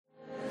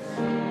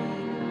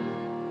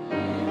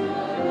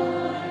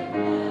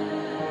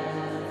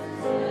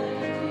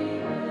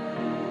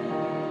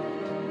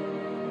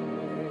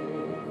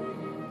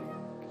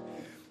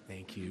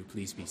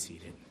Please be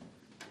seated.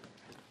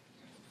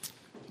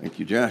 Thank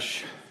you,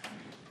 Josh.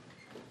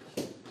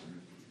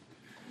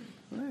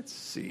 Let's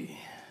see.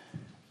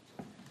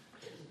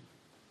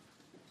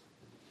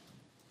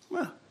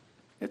 Well,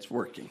 it's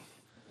working.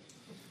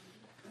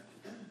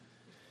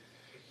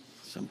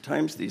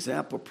 Sometimes these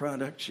Apple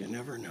products, you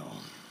never know.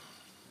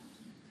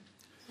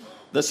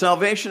 The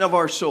salvation of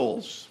our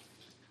souls.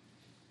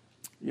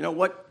 You know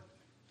what?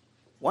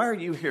 Why are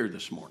you here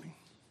this morning?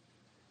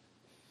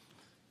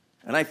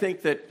 And I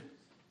think that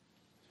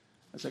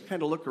as I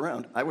kind of look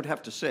around, I would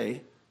have to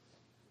say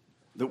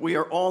that we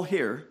are all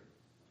here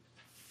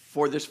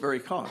for this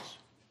very cause,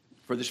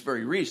 for this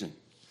very reason.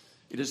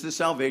 It is the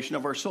salvation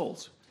of our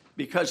souls,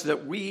 because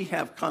that we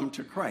have come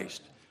to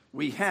Christ.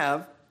 We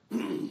have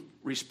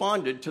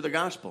responded to the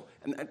gospel,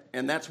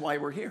 and that's why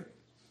we're here.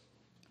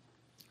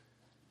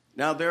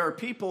 Now, there are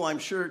people, I'm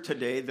sure,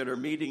 today that are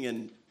meeting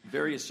in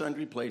various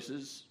sundry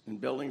places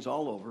and buildings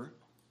all over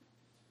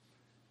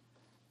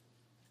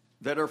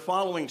that are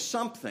following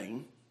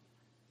something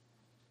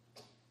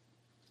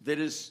that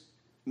is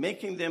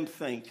making them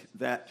think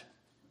that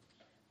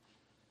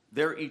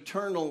their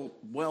eternal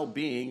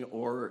well-being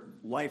or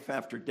life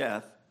after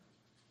death,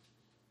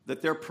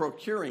 that they're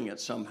procuring it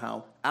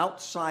somehow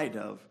outside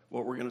of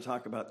what we're going to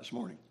talk about this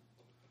morning.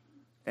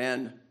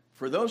 And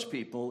for those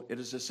people, it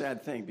is a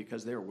sad thing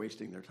because they're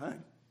wasting their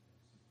time.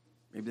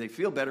 Maybe they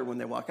feel better when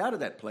they walk out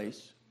of that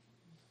place,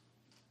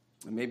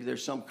 and maybe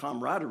there's some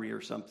camaraderie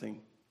or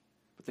something,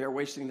 but they're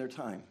wasting their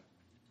time.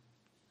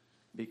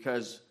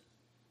 Because,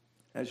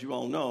 as you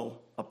all know,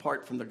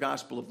 apart from the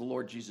gospel of the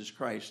Lord Jesus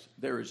Christ,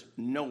 there is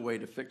no way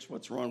to fix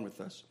what's wrong with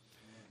us.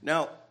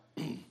 Now,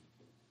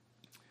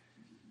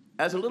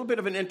 as a little bit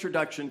of an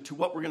introduction to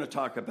what we're going to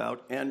talk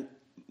about, and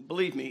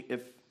believe me,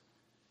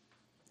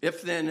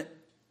 if then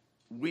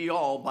we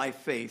all, by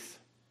faith,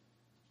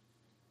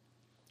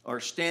 are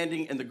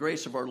standing in the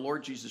grace of our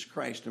Lord Jesus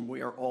Christ, and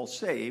we are all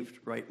saved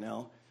right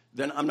now,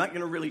 then I'm not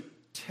going to really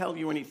tell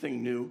you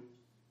anything new.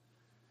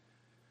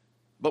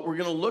 But we're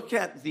going to look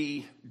at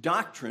the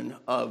doctrine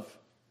of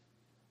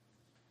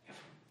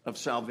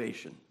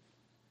salvation.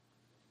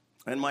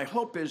 And my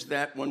hope is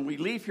that when we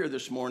leave here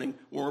this morning,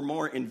 we're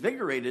more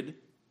invigorated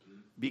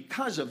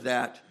because of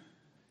that.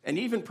 And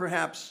even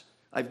perhaps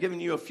I've given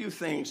you a few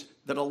things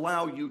that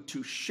allow you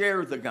to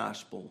share the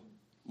gospel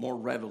more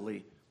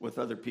readily with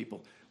other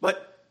people.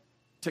 But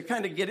to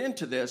kind of get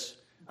into this,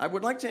 I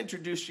would like to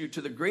introduce you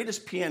to the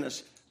greatest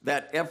pianist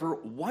that ever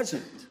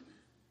wasn't.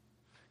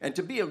 And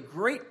to be a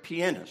great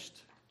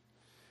pianist,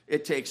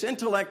 it takes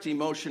intellect,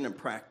 emotion, and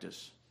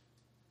practice.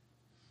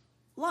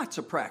 Lots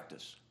of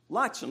practice.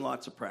 Lots and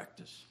lots of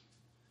practice.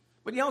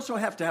 But you also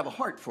have to have a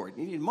heart for it.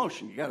 You need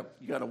emotion. You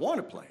got to want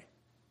to play,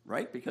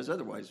 right? Because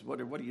otherwise, what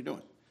are you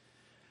doing?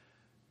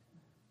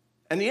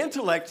 And the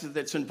intellect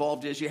that's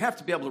involved is you have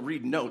to be able to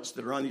read notes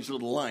that are on these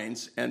little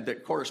lines and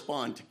that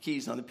correspond to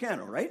keys on the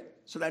piano, right?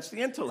 So that's the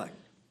intellect.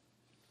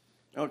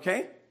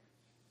 Okay?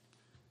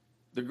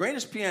 The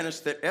greatest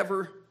pianist that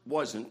ever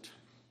wasn't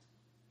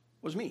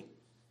was me.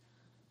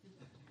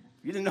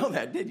 You didn't know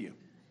that, did you?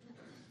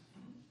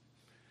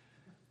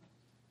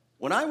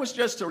 When I was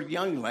just a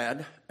young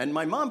lad, and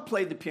my mom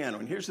played the piano,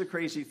 and here's the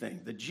crazy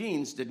thing. The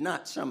genes did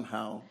not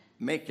somehow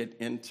make it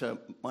into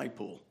my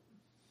pool.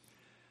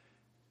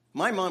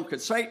 My mom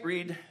could sight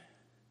read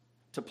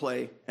to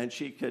play, and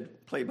she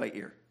could play by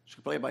ear. She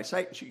could play by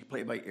sight, and she could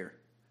play by ear.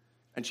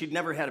 And she'd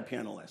never had a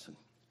piano lesson.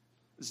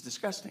 It's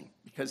disgusting,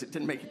 because it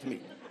didn't make it to me.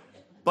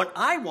 But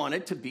I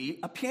wanted to be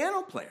a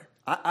piano player.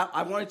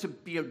 I wanted to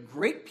be a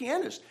great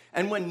pianist.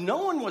 And when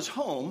no one was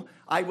home,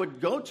 I would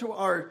go to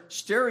our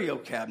stereo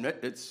cabinet.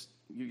 It's,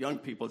 you young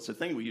people, it's a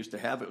thing we used to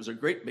have. It was a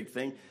great big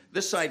thing.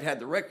 This side had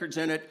the records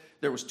in it.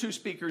 There was 2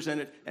 speakers in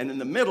it. And in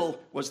the middle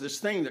was this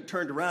thing that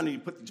turned around, and you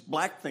put these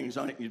black things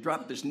on it, and you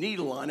dropped this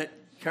needle on it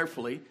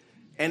carefully,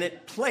 and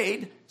it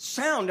played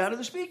sound out of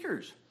the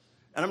speakers.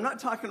 And I'm not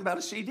talking about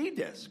a CD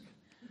disc.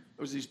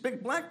 It was these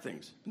big black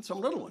things and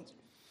some little ones.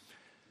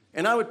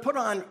 And I would put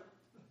on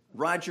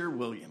Roger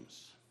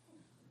Williams.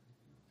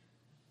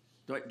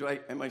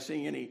 Am I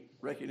seeing any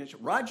recognition?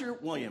 Roger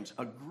Williams,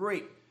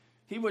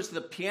 he was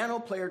the piano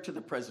player to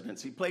the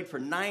presidents. He played for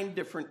 9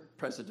 different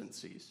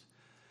presidencies.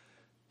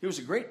 He was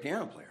a great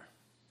piano player.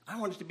 I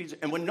wanted to be,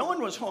 and when no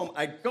one was home,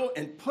 I'd go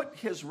and put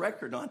his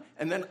record on,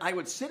 and then I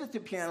would sit at the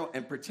piano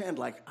and pretend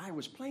like I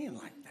was playing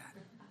like that.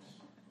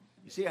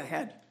 You see, I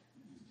had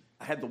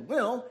the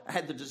will, I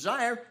had the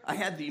desire, I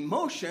had the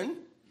emotion,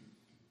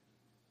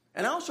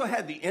 and I also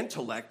had the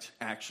intellect,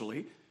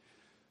 actually,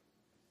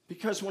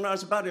 because when I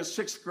was about in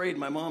 6th grade,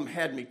 my mom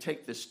had me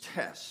take this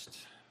test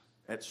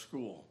at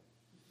school.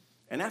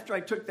 And after I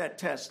took that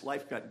test,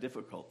 life got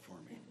difficult for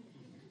me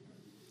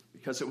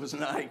because it was an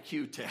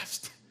IQ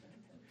test.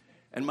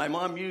 And my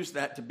mom used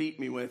that to beat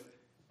me with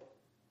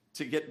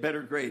to get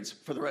better grades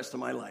for the rest of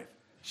my life.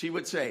 She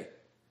would say,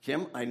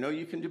 Kim, I know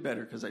you can do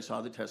better because I saw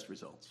the test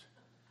results.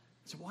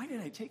 I said, why did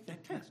I take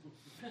that test?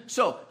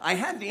 So I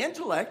had the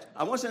intellect.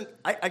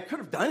 I could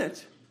have done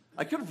it.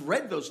 I could have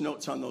read those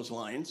notes on those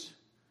lines.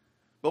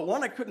 But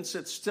one, I couldn't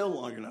sit still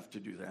long enough to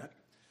do that.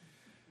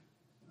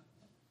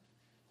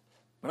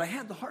 But I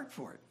had the heart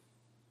for it.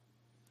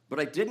 But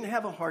I didn't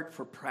have a heart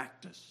for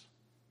practice.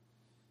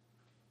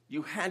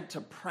 You had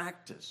to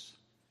practice.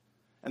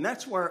 And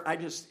that's where I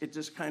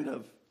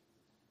don't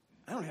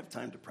have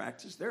time to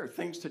practice. There are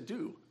things to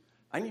do.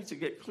 I need to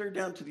get clear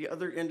down to the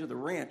other end of the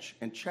ranch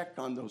and check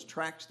on those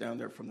tracks down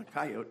there from the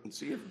coyote and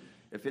see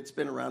if it's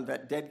been around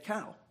that dead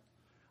cow.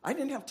 I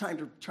didn't have time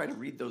to try to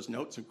read those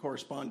notes and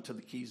correspond to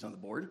the keys on the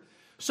board.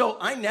 So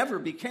I never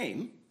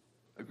became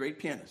a great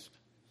pianist.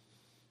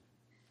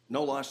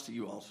 No loss to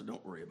you all, so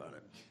don't worry about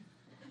it.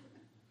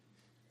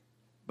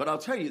 But I'll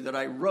tell you that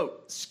I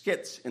wrote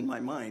skits in my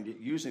mind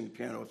using the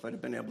piano if I'd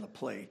have been able to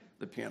play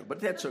the piano. But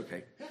that's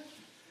okay.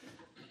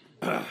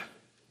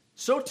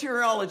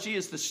 Soteriology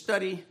is the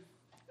study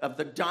of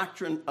the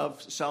doctrine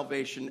of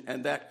salvation,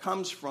 and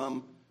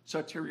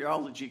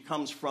soteriology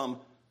comes from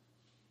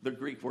the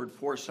Greek word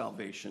for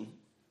salvation.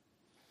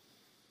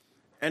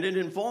 And it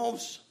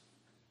involves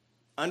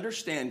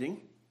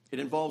understanding, it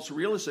involves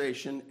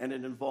realization, and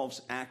it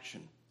involves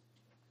action.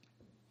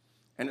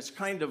 And it's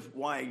kind of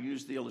why I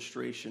use the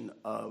illustration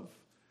of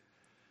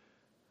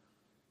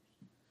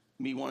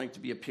me wanting to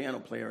be a piano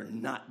player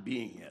and not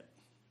being it.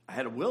 I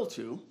had a will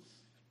to.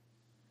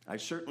 I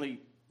certainly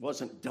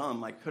wasn't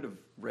dumb. I could have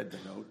read the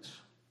notes.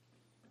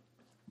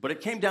 But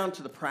it came down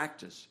to the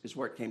practice is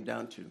where it came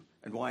down to,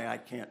 and why I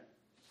can't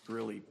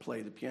really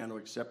play the piano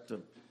except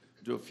to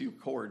do a few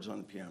chords on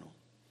the piano.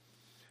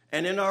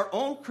 And in our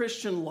own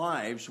Christian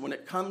lives, when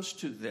it comes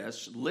to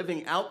this,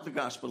 living out the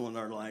gospel in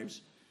our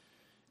lives,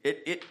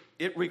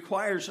 it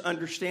requires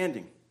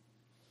understanding.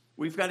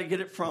 We've got to get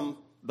it from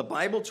the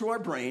Bible to our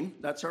brain.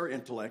 That's our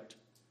intellect.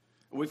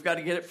 We've got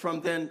to get it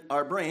from then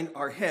our brain,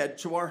 our head,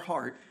 to our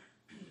heart.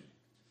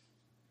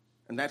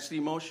 And that's the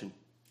emotion.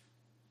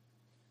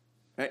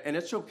 And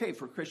it's okay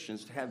for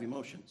Christians to have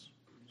emotions.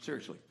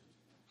 Seriously.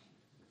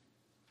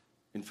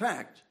 In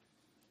fact,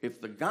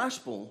 if the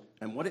gospel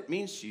and what it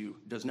means to you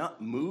does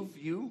not move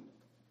you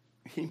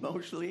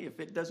emotionally, if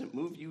it doesn't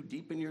move you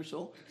deep in your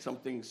soul,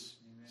 something's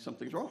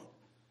wrong.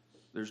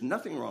 There's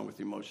nothing wrong with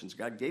emotions.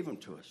 God gave them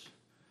to us.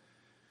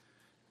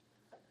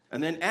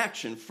 And then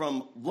action,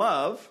 from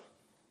love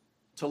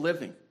to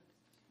living.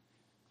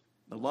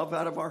 The love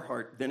out of our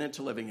heart, then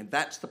into living. And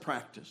that's the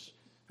practice.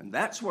 And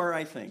that's where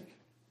I think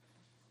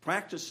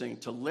practicing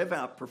to live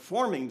out,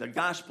 performing the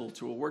gospel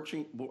to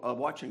a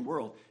watching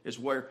world is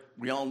where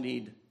we all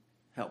need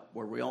help,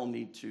 where we all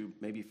need to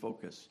maybe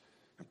focus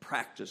and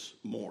practice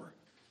more.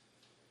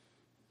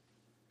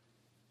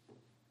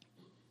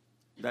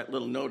 That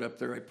little note up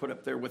there I put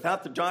up there,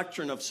 without the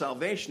doctrine of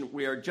salvation,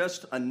 we are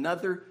just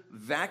another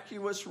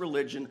vacuous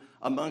religion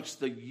amongst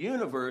the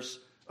universe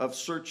of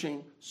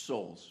searching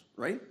souls,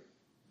 right?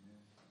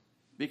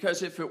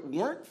 Because if it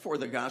weren't for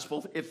the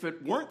gospel, if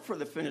it weren't for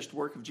the finished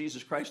work of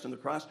Jesus Christ on the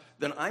cross,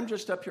 then I'm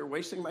just up here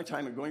wasting my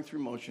time and going through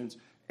motions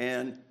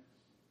and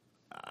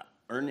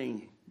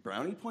earning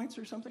brownie points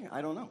or something.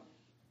 I don't know.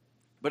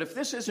 But if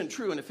this isn't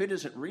true and if it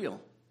isn't real,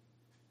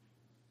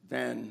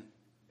 then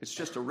it's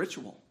just a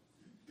ritual.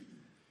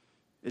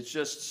 It's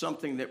just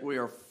something that we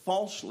are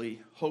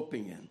falsely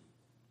hoping in.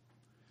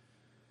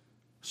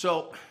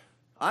 So,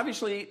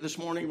 obviously, this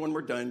morning when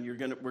we're done,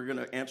 we're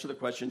gonna answer the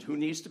question: who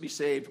needs to be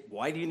saved?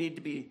 Why do you need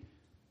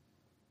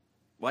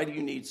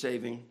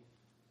saving?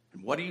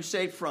 And what are you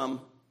saved from?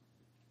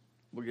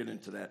 We'll get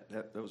into that.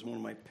 That was one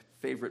of my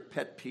favorite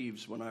pet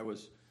peeves when I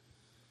was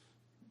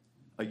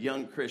a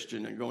young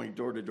Christian and going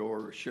door to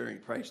door or sharing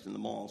Christ in the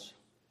malls.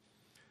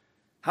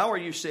 How are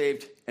you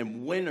saved,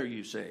 and when are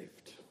you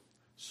saved?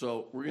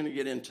 So we're going to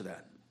get into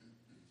that.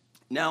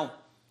 Now,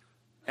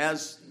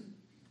 as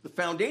the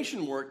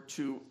foundation work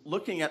to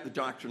looking at the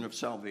doctrine of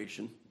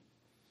salvation,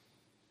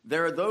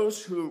 there are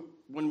those who,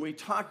 when we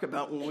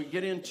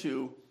get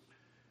into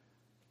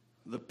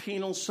the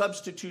penal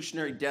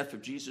substitutionary death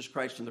of Jesus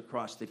Christ on the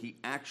cross, that he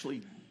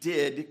actually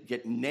did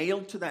get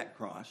nailed to that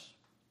cross,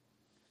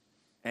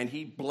 and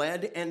he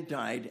bled and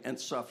died and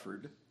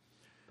suffered.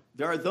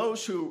 There are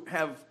those who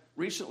have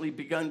recently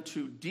begun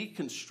to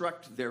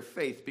deconstruct their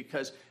faith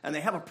and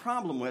they have a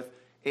problem with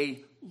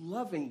a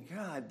loving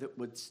God that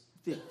would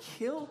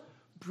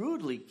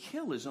brutally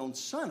kill his own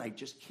son. I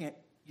just can't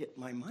get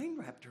my mind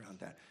wrapped around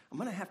that. I'm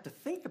going to have to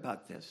think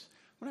about this.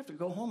 I'm going to have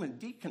to go home and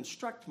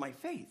deconstruct my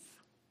faith.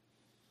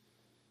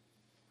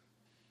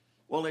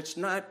 Well, it's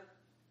not,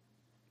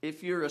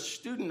 if you're a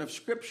student of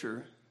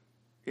Scripture,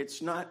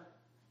 that's not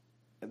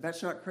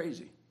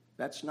crazy.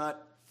 That's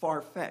not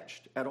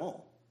far-fetched at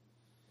all.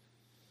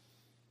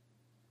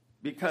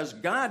 Because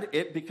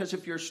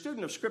if you're a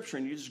student of Scripture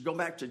and you just go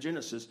back to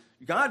Genesis,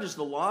 God is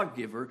the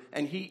lawgiver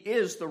and he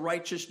is the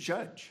righteous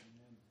judge.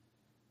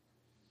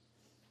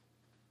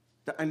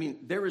 I mean,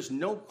 there is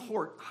no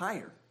court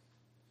higher.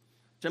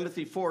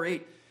 Timothy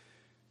 4:8,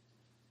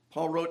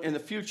 Paul wrote, "In the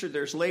future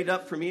there's laid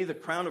up for me the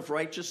crown of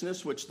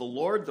righteousness, which the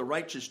Lord, the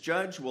righteous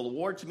judge, will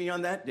award to me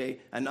on that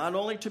day, and not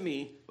only to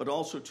me, but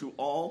also to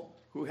all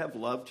who have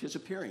loved his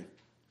appearing."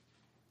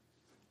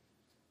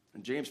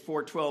 In James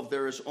 4:12,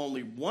 there is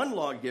only one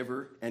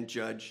lawgiver and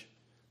judge,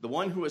 the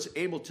one who is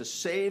able to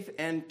save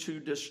and to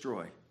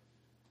destroy.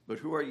 But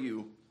who are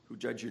you who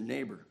judge your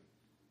neighbor?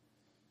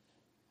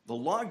 The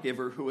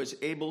lawgiver who is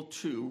able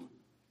to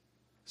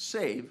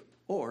save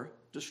or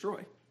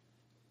destroy.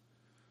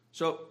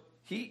 So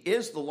he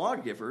is the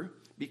lawgiver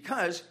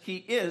because he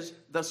is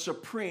the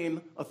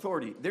supreme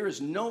authority. There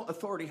is no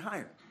authority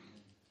higher.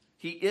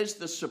 He is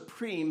the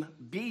supreme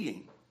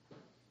being.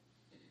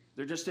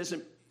 There just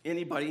isn't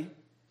anybody.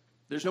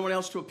 There's no one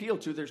else to appeal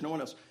to. There's no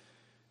one else.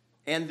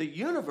 And the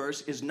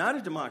universe is not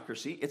a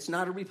democracy. It's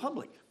not a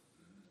republic.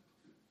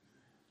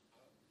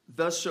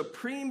 The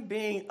supreme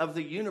being of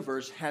the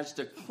universe has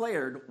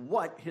declared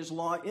what his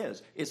law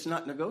is. It's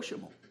not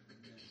negotiable.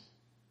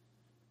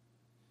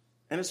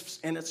 And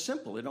it's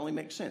simple. It only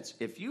makes sense.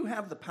 If you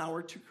have the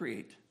power to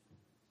create,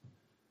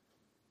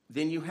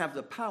 then you have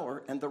the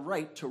power and the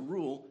right to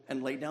rule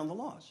and lay down the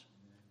laws.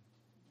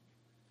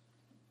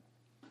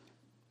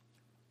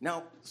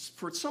 Now,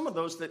 for some of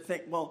those that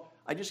think, well,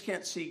 I just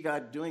can't see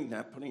God doing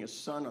that, putting his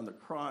son on the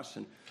cross,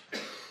 and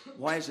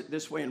why is it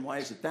this way and why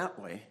is it that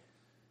way?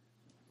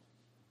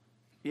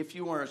 If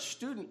you are a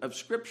student of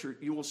Scripture,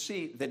 you will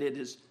see that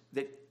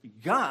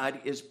that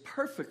God is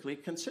perfectly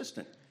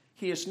consistent.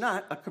 He is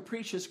not a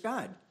capricious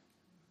God.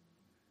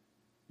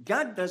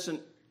 God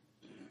doesn't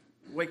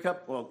wake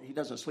up, well, he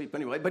doesn't sleep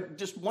anyway, but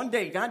just one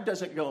day, God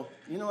doesn't go,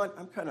 you know what,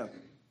 I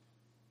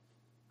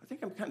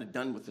think I'm kind of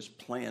done with this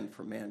plan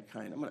for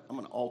mankind. I'm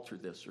going to alter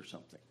this or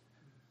something.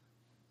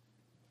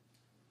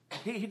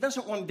 He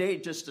doesn't one day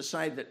just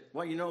decide that,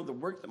 well, you know, the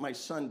work that my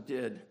son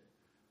did,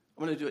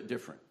 I'm going to do it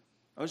different.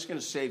 I'm just going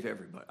to save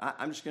everybody.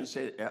 I'm just going to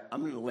say,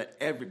 I'm going to let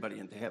everybody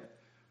into heaven.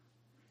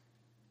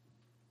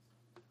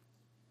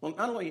 Well,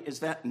 not only is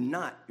that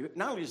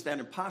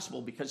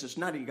impossible because it's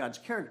not in God's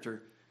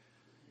character,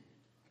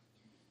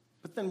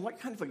 but then what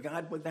kind of a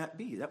God would that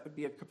be? That would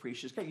be a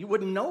capricious God. You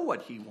wouldn't know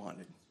what he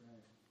wanted,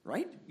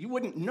 right? You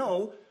wouldn't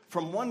know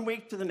from one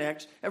week to the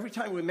next. Every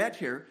time we met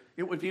here,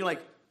 it would be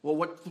like, well,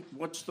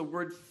 what's the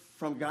word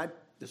from God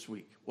this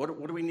week? What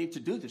do we need to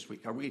do this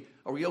week? Are we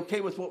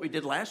okay with what we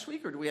did last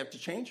week, or do we have to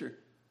change? Or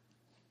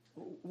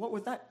what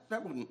would that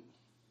wouldn't?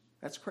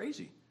 That's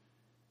crazy.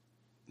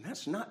 And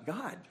that's not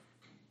God.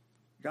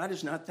 God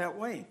is not that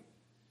way.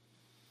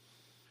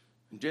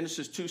 In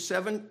Genesis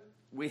 2:7,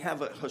 we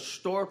have a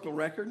historical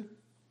record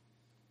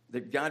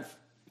that God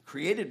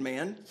created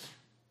man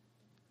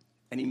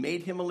and he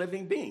made him a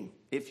living being.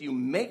 If you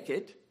make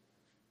it,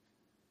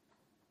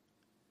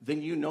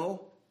 then you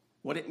know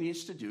what it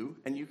needs to do,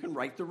 and you can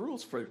write the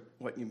rules for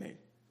what you made.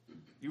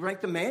 You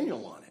write the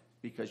manual on it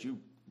because you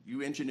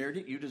engineered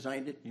it, you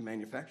designed it, you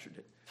manufactured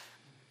it.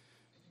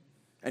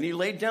 And he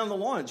laid down the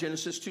law in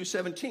Genesis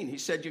 2:17. He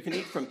said, you can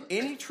eat from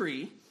any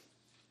tree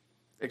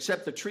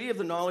except the tree of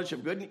the knowledge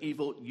of good and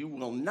evil you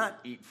will not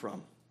eat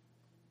from.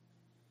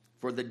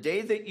 For the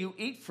day that you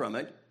eat from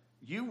it,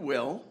 you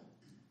will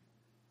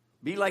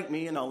be like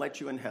me and I'll let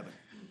you in heaven.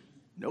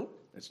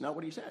 Nope, that's not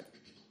what he said.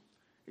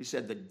 He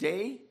said, the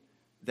day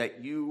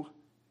that you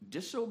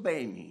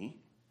disobey me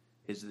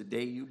is the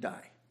day you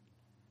die.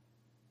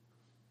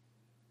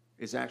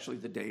 Is actually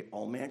the day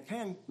all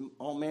mankind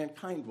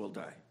will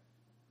die.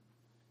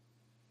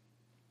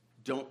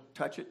 Don't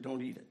touch it, don't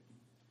eat it.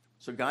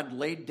 So God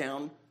laid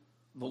down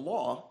the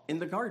law in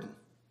the garden.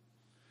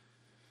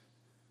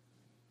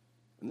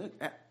 And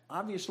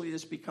obviously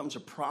this becomes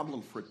a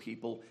problem for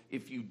people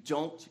if you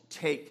don't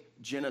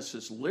take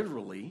Genesis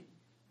literally.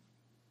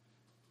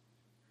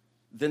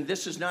 Then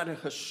this is not a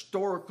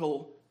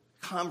historical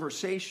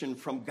conversation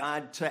from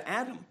God to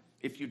Adam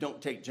if you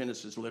don't take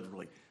Genesis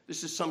literally.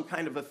 This is some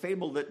kind of a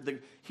fable that the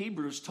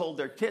Hebrews told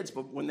their kids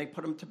but when they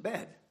put them to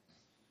bed.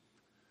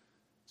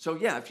 So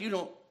yeah, if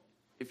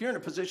you're in a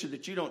position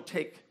that you don't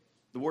take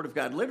the Word of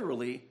God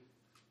literally,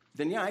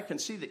 then yeah, I can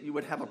see that you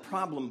would have a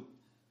problem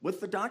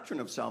with the doctrine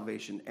of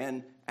salvation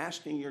and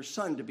asking your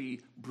son to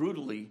be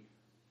brutally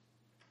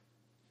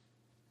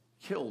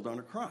killed on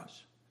a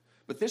cross.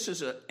 But this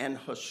is an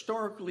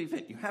historical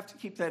event. You have to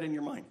keep that in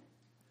your mind.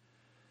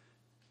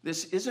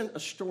 This isn't a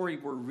story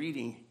we're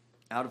reading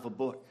out of a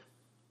book.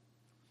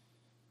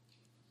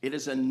 It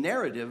is a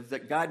narrative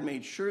that God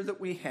made sure that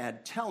we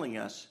had, telling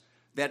us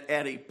that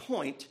at a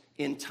point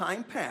in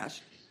time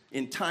past,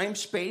 in time,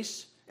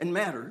 space, and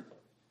matter,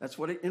 that's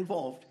what it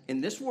involved,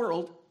 in this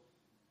world,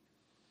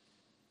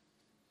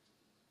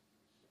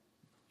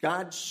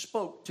 God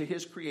spoke to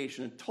his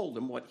creation and told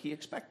them what he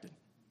expected.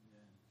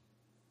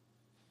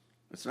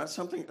 It's not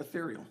something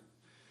ethereal.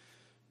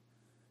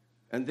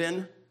 And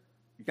then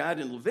God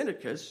in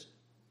Leviticus,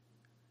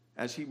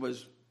 as he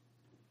was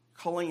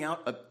calling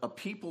out a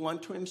people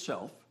unto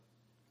himself,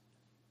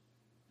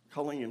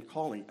 calling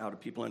out a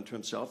people unto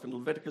himself, in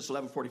Leviticus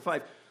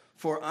 11:45,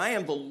 for I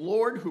am the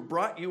Lord who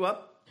brought you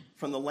up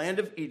from the land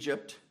of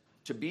Egypt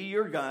to be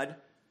your God.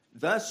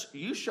 Thus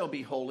you shall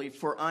be holy,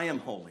 for I am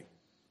holy.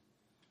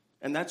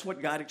 And that's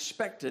what God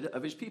expected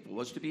of his people,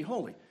 was to be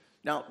holy.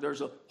 Now, there's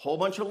a whole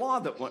bunch of law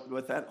that went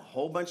with that, a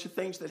whole bunch of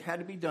things that had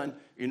to be done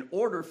in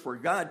order for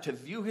God to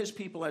view his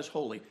people as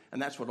holy. And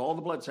that's what all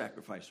the blood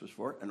sacrifice was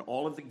for, and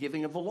all of the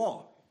giving of the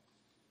law.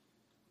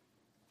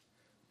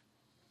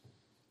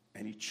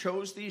 And he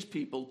chose these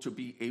people to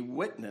be a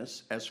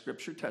witness, as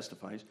Scripture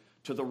testifies,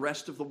 to the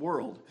rest of the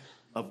world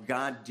of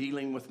God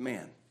dealing with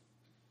man.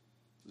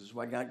 This is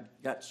why God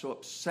got so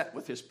upset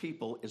with his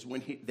people, is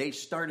when they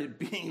started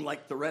being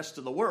like the rest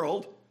of the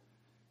world,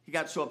 he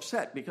got so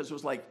upset because it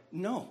was like,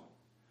 no,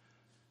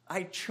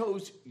 I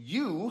chose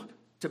you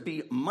to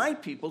be my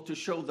people to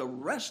show the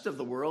rest of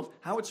the world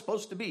how it's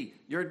supposed to be.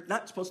 You're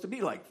not supposed to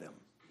be like them.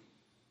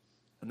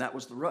 And that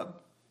was the rub.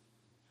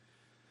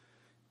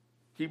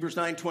 Hebrews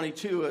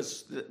 9:22,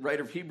 as the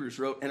writer of Hebrews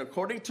wrote, and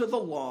according to the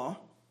law,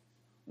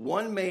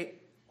 one may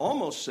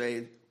almost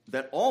say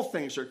that all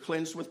things are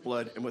cleansed with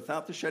blood, and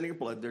without the shedding of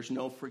blood, there's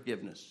no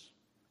forgiveness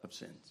of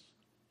sins.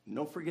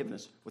 No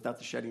forgiveness without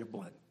the shedding of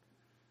blood.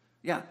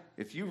 Yeah,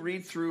 if you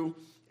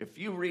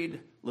read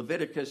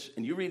Leviticus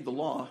and you read the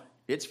law,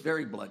 it's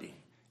very bloody.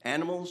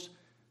 Animals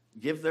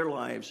give their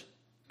lives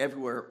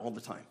everywhere all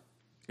the time.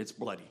 It's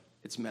bloody.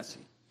 It's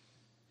messy.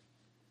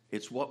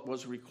 It's what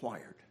was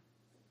required.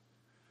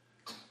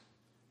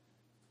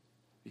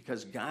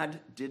 Because God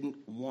didn't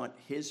want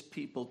his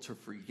people to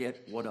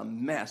forget what a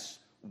mess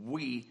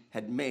we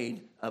had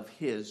made of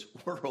his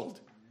world.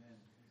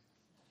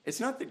 It's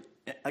not that,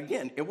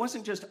 again, it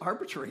wasn't just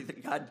arbitrary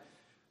that God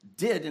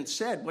did and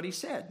said what he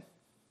said.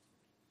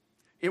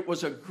 It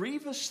was a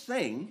grievous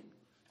thing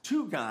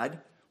to God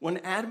when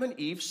Adam and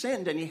Eve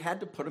sinned and he had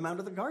to put them out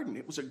of the garden.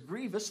 It was a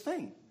grievous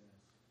thing.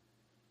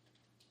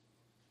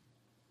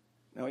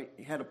 Now,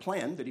 he had a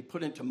plan that he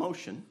put into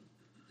motion.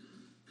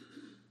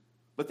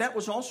 But that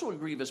was also a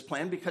grievous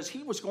plan because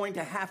he was going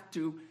to have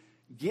to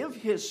give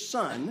his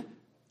son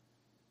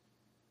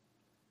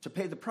to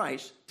pay the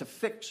price to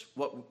fix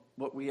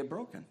what we had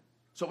broken.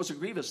 So it was a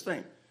grievous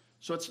thing.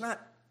 So it's not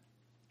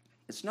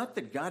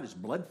that God is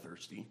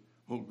bloodthirsty.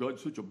 Oh,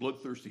 God's such a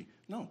bloodthirsty.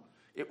 No,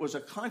 it was a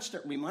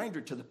constant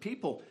reminder to the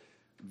people,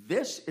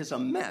 this is a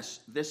mess.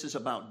 This is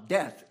about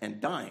death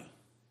and dying.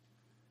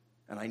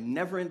 And I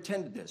never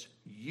intended this.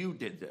 You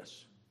did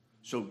this.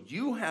 So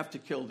you have to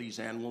kill these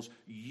animals.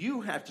 You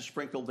have to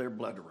sprinkle their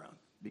blood around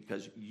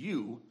because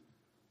you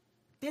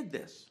did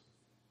this.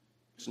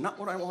 It's not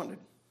what I wanted.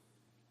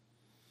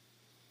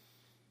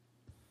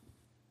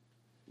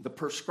 The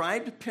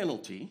prescribed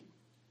penalty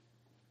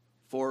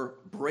for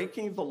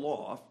breaking the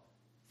law,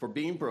 for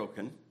being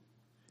broken,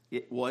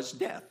 it was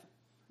death.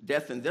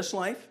 Death in this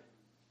life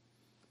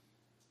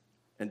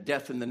and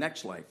death in the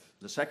next life,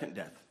 the second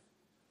death.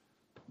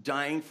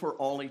 Dying for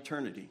all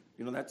eternity.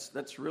 You know,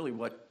 that's really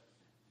what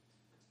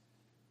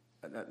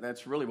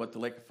the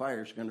lake of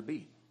fire is going to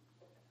be.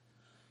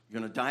 You're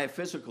going to die a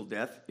physical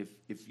death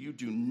if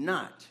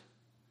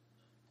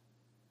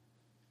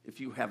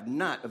you have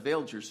not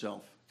availed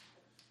yourself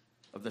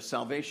of the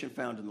salvation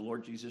found in the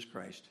Lord Jesus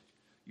Christ.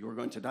 You are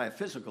going to die a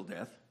physical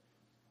death.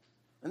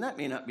 And that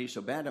may not be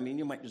so bad. I mean,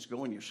 you might just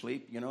go in your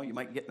sleep. You know, you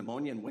might get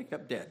pneumonia and wake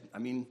up dead. I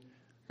mean,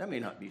 that may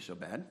not be so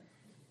bad.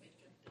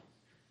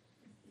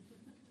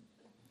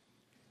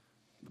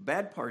 The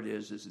bad part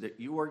is that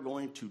you are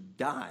going to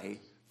die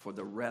for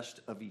the rest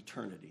of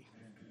eternity.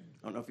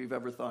 I don't know if you've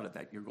ever thought of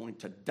that. You're going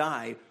to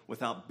die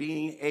without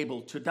being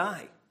able to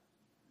die.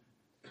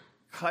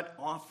 Cut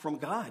off from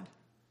God.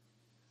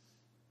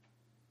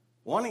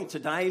 Wanting to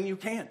die and you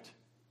can't.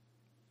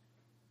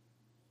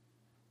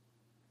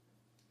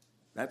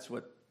 That's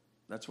what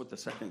the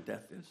second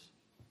death is.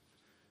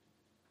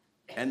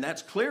 And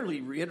that's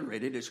clearly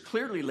reiterated. It's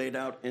clearly laid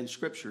out in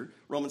Scripture.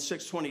 Romans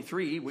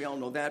 6:23, we all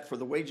know that. For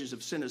the wages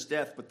of sin is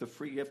death, but the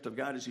free gift of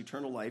God is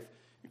eternal life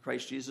in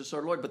Christ Jesus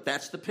our Lord. But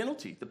that's the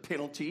penalty. The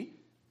penalty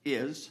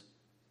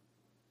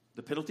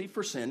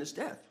for sin is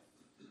death.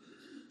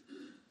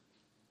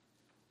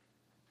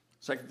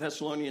 2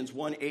 Thessalonians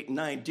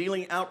 1:8-9,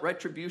 dealing out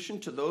retribution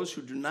to those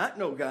who do not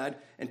know God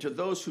and to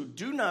those who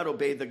do not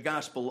obey the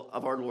gospel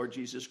of our Lord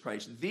Jesus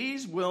Christ.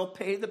 These will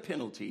pay the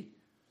penalty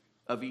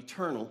of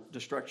eternal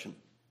destruction,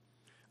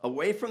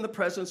 away from the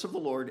presence of the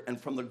Lord and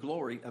from the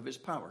glory of his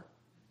power.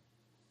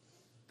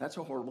 That's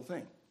a horrible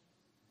thing.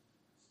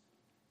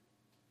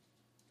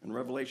 In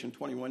Revelation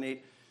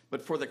 21:8,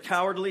 but for the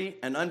cowardly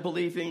and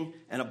unbelieving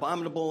and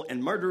abominable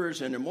and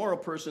murderers and immoral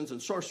persons and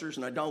sorcerers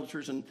and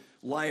idolaters and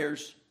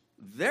liars,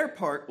 their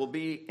part will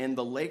be in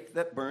the lake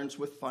that burns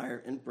with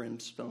fire and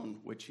brimstone,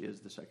 which is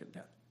the second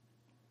death.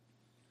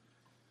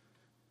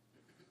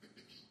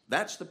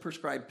 That's the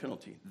prescribed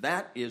penalty.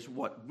 That is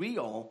what we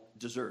all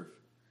deserve.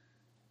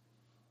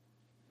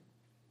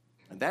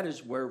 And that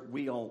is where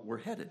we all were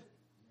headed.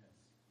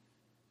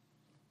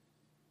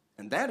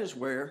 And that is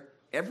where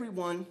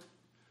everyone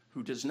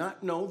who does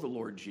not know the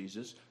Lord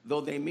Jesus,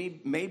 though they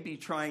may be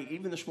trying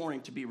even this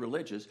morning to be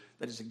religious,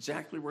 that is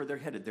exactly where they're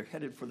headed. They're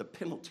headed for the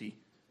penalty,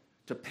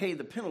 to pay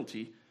the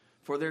penalty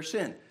for their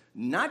sin.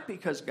 Not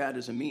because God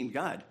is a mean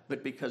God,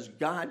 but because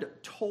God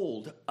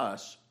told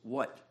us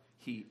what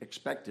he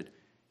expected.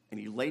 And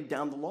he laid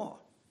down the law.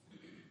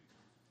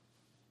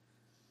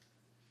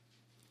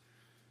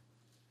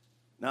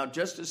 Now,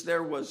 just as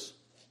there was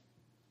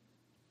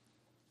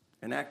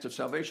an act of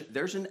salvation,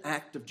 there's an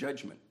act of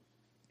judgment.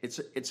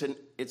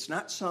 It's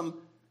not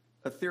some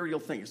ethereal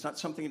thing. It's not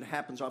something that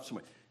happens off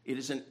somewhere. It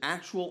is an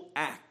actual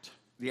act,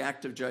 the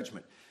act of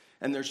judgment.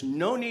 And there's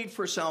no need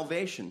for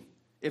salvation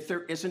if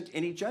there isn't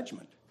any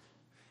judgment.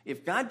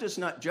 If God does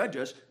not judge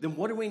us, then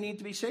what do we need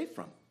to be saved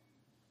from?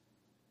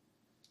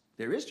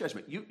 There is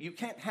judgment. You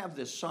can't have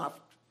this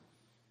soft,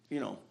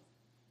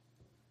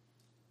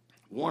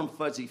 warm,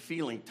 fuzzy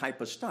feeling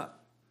type of stuff.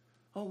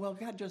 Oh, well,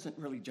 God doesn't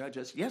really judge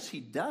us. Yes, he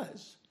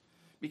does.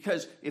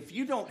 Because if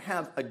you don't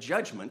have a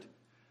judgment,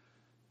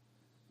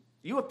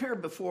 you've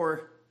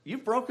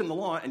broken the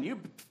law, and you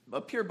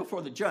appear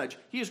before the judge.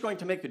 He is going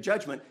to make a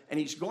judgment, and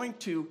he's going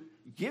to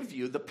give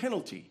you the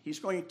penalty. He's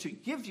going to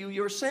give you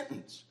your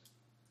sentence.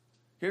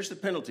 Here's the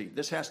penalty.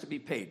 This has to be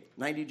paid.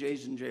 90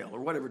 days in jail, or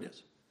whatever it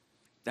is.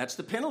 That's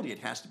the penalty. It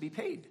has to be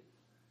paid.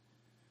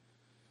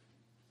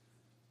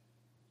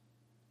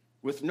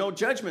 With no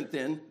judgment,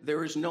 then,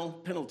 there is no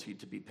penalty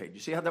to be paid. You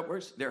see how that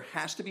works? There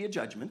has to be a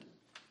judgment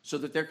so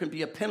that there can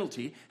be a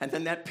penalty, and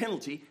then that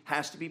penalty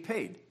has to be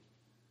paid.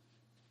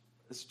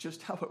 That's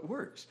just how it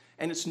works.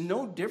 And it's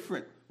no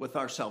different with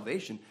our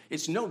salvation.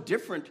 It's no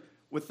different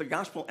with the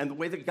gospel and the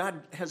way that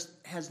God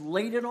has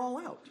laid it all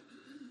out.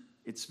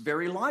 It's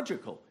very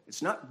logical.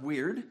 It's not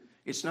weird.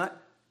 It's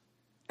not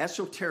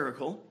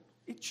esoterical.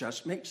 It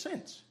just makes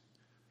sense.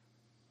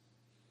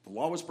 The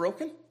law was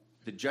broken.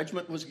 The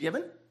judgment was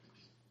given.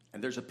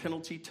 And there's a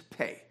penalty to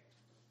pay.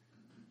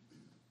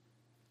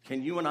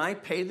 Can you and I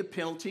pay the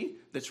penalty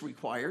that's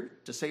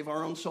required to save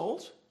our own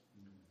souls?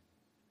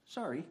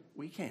 Sorry,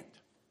 we can't.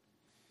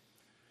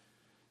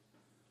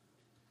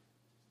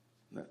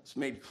 That's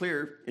made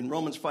clear in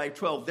Romans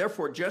 5:12.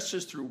 Therefore, just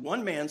as through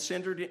one man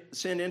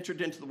sin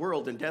entered into the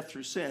world, and death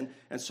through sin,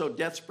 and so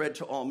death spread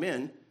to all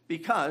men,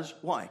 because,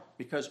 why?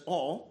 Because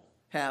all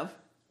have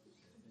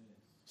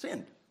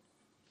sinned.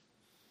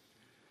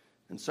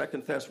 In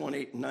 2 Thess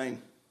 1:8 and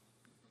 9,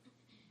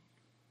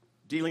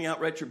 dealing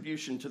out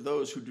retribution to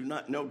those who do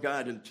not know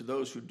God and to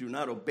those who do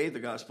not obey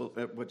the gospel,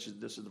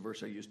 this is the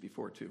verse I used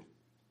before too.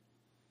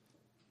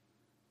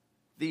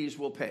 These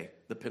will pay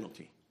the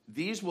penalty.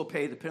 These will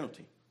pay the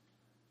penalty.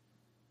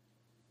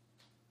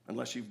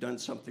 Unless you've done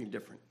something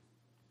different.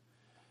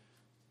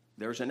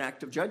 There's an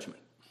act of judgment.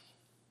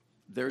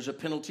 There's a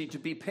penalty to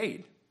be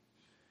paid.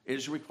 It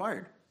is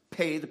required.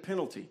 Pay the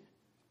penalty.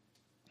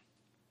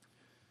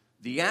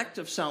 The act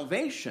of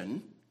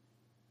salvation,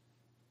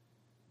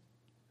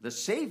 the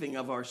saving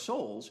of our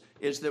souls,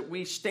 is that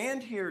we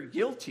stand here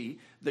guilty.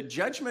 The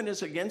judgment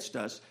is against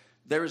us.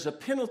 There is a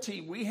penalty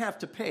we have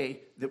to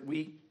pay that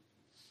we're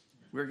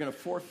going to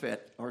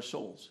forfeit our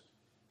souls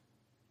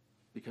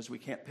because we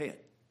can't pay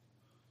it.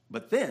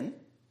 But then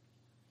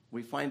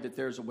we find that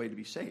there's a way to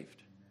be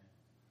saved.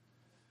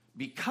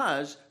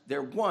 Because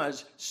there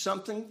was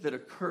something that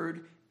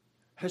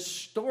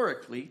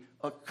historically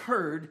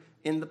occurred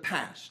in the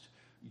past.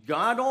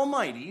 God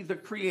Almighty, the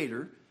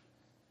Creator,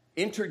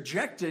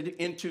 interjected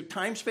into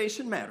time, space,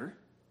 and matter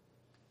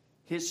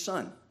his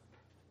Son,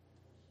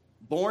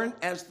 born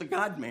as the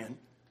God-man,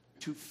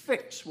 to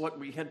fix what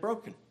we had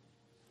broken.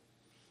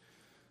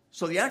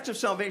 So the act of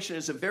salvation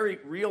is a very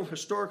real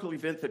historical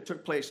event that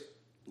took place,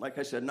 like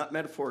I said, not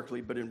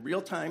metaphorically, but in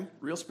real time,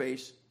 real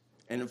space,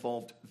 and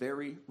involved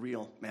very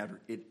real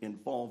matter. It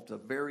involved the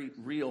very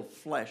real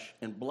flesh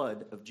and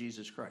blood of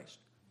Jesus Christ.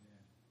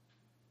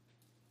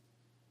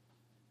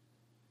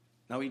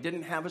 Now, he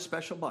didn't have a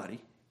special body.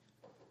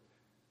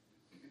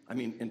 I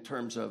mean, in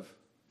terms of,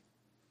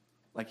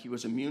 like, he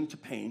was immune to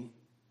pain,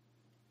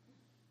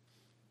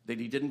 that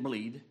he didn't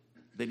bleed,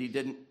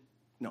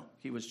 no,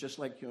 he was just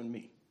like you and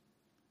me.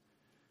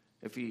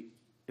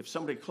 If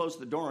somebody closed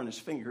the door on his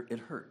finger, it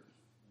hurt.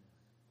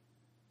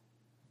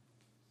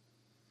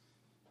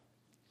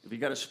 If he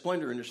got a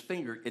splinter in his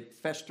finger, it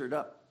festered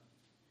up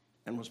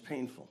and was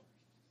painful.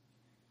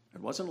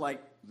 It wasn't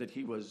like that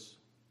he was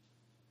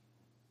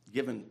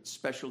given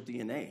special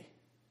DNA.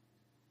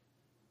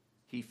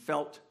 He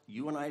felt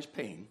you and I's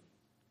pain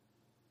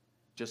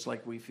just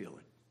like we feel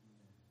it.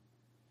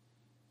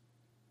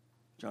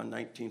 John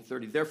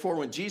 19:30. Therefore,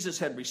 when Jesus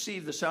had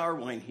received the sour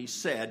wine, he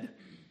said,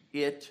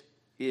 "It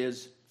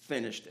is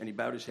finished." And he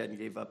bowed his head and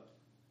gave up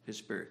his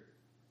spirit.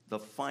 The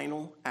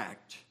final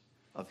act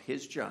of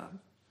his job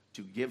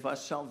to give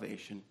us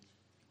salvation,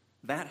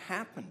 that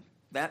happened.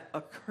 That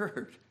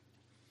occurred.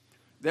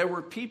 There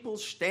were people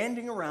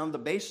standing around the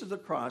base of the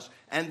cross,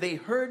 and they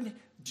heard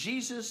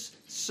Jesus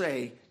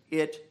say,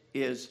 "It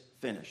is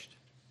finished."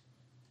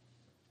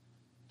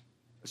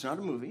 It's not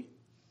a movie.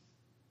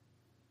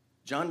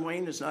 John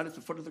Wayne is not at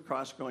the foot of the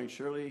cross going,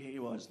 "Surely he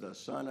was the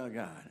Son of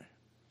God."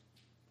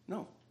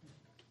 No.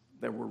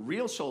 There were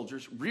real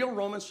soldiers, real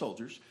Roman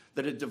soldiers,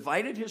 that had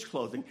divided his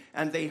clothing,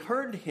 and they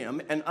heard him,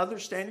 and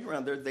others standing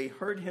around there, they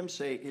heard him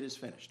say, "It is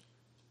finished."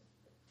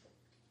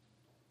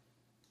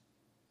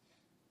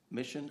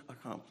 Mission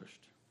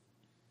accomplished.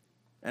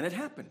 And it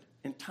happened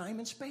in time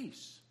and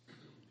space.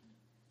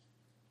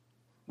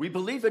 We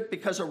believe it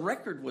because a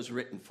record was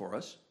written for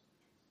us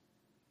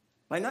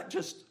by not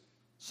just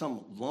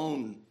some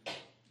lone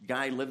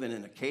guy living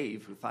in a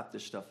cave who thought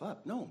this stuff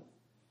up. No.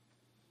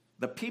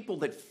 The people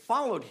that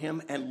followed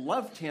him and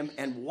loved him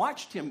and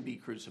watched him be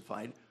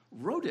crucified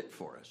wrote it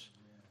for us.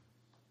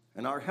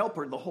 And our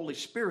helper, the Holy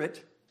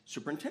Spirit,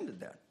 superintended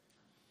that.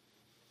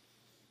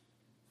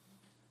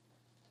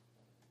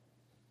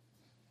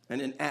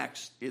 And in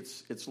Acts,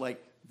 it's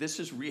like this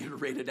is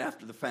reiterated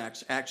after the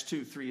facts. Acts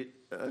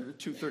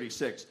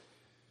 2:36.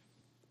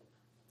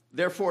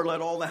 Therefore,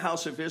 let all the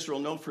house of Israel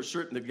know for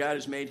certain that God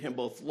has made him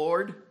both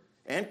Lord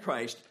and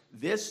Christ,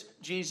 this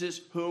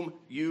Jesus whom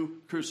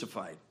you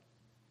crucified.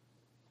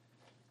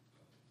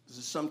 This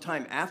is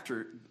sometime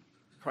after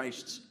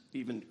Christ's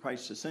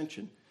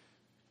ascension.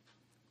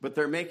 But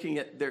they're making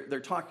it, they're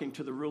talking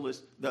to the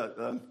rulers,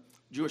 the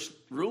Jewish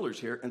rulers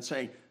here and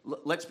saying,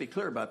 let's be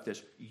clear about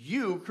this.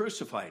 You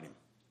crucified him.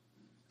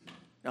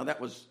 Now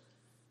that was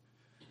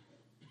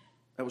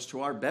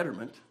to our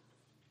betterment.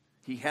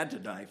 He had to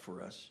die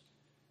for us.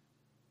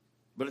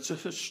 But it's a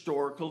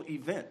historical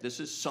event. This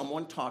is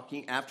someone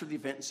talking after the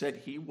event and said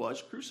he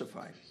was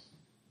crucified.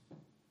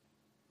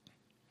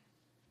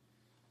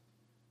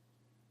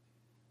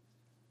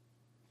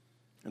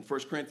 In 1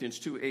 Corinthians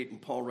 2:8,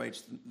 and Paul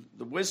writes,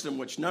 the wisdom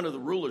which none of the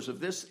rulers of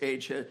this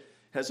age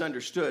has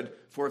understood,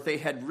 for if they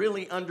had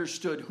really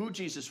understood who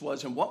Jesus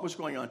was and what was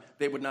going on,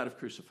 they would not have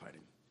crucified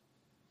him.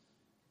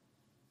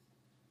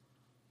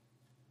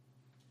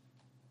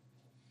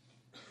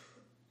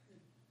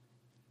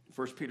 In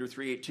 1 Peter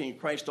 3:18,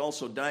 Christ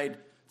also died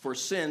for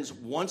sins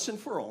once and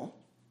for all,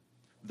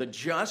 the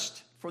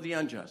just for the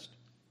unjust.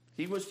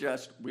 He was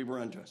just, we were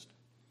unjust.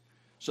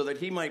 So that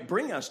he might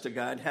bring us to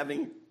God,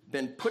 having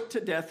been put to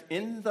death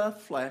in the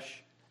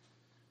flesh,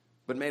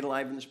 but made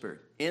alive in the spirit.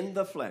 In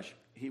the flesh,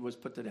 he was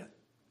put to death.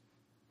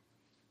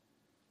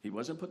 He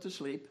wasn't put to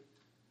sleep,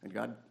 and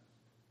God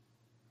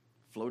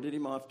floated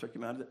him off, took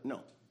him out of it.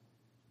 No.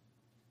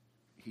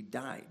 He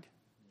died.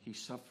 He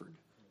suffered.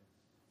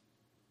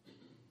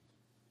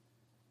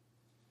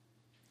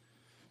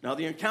 Now,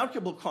 the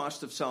incalculable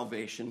cost of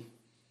salvation,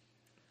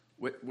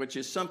 which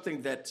is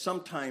something that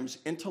sometimes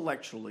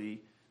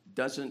intellectually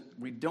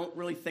we don't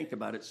really think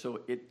about it, so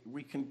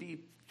we can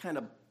be kind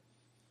of,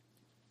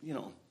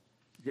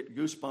 get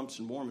goosebumps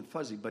and warm and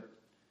fuzzy, but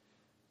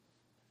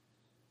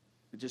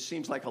it just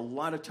seems like a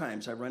lot of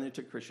times I run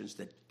into Christians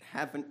that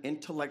haven't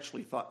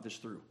intellectually thought this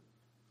through.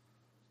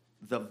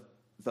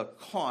 The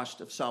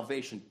cost of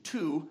salvation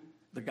to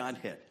the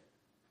Godhead.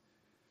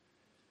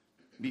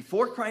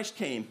 Before Christ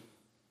came,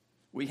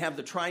 we have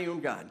the triune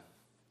God,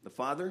 the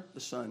Father, the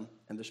Son,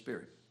 and the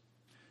Spirit.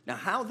 Now,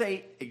 how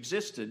they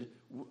existed,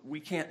 we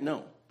can't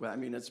know. I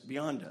mean, it's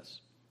beyond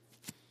us.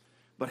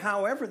 But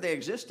however they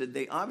existed,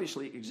 they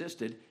obviously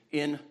existed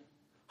in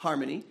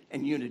harmony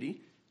and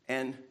unity,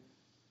 and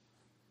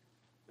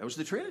that was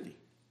the Trinity.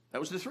 That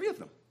was the three of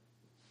them.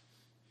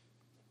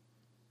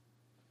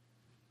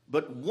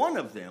 But one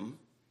of them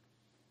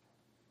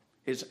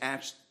is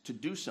asked to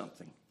do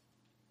something.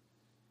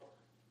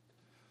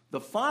 The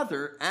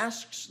Father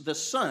asks the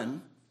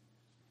Son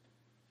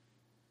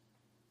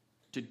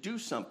to do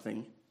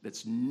something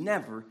that's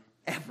never,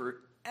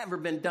 ever, ever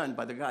been done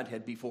by the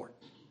Godhead before.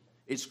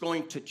 It's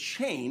going to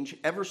change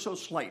ever so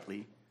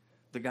slightly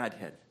the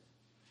Godhead.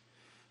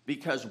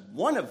 Because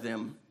one of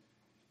them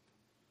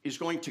is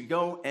going to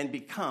go and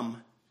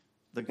become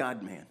the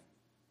God-man.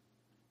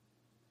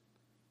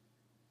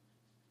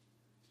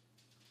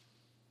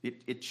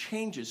 It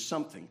changes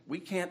something. We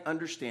can't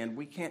understand,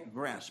 we can't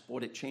grasp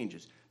what it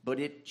changes. But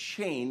it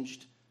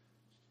changed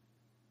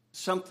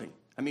something.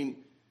 I mean,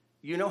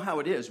 you know how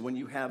it is when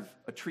you have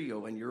a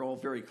trio and you're all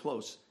very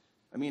close.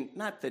 I mean,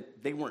 not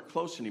that they weren't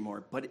close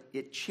anymore, but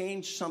it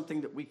changed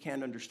something that we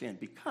can't understand.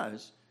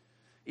 Because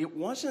it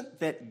wasn't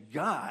that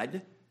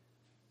God,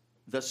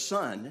 the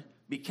Son,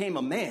 became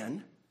a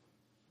man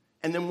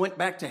and then went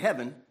back to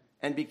heaven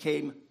and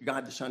became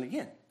God the Son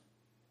again.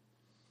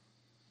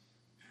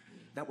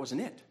 That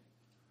wasn't it.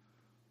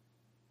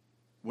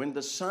 When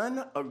the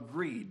Son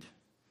agreed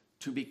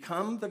to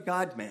become the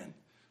God-man,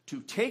 to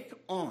take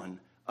on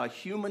a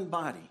human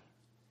body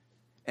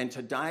and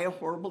to die a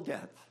horrible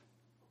death,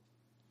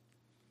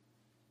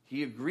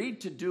 he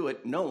agreed to do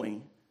it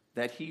knowing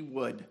that he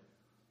would,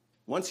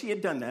 once he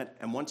had done that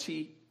and once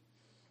he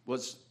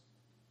was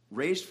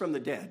raised from the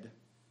dead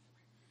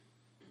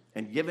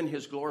and given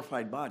his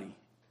glorified body,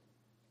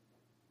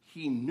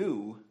 he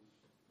knew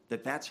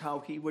that that's how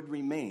he would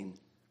remain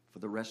for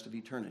the rest of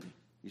eternity.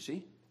 You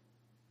see?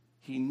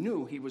 He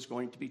knew he was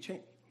going to be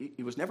changed.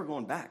 He was never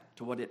going back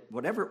to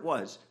whatever it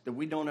was that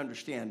we don't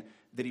understand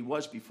that he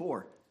was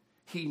before.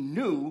 He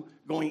knew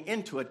going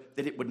into it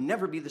that it would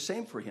never be the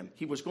same for him.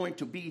 He was going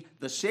to be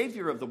the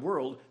Savior of the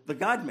world, the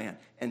God-man,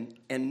 and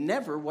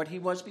never what he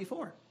was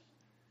before.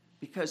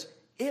 Because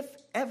if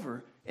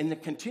ever, in the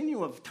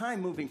continuum of time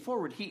moving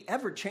forward, he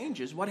ever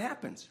changes, what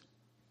happens?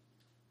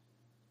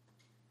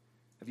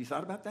 Have you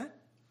thought about that?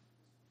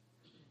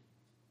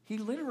 He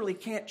literally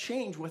can't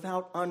change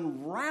without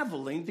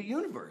unraveling the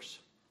universe.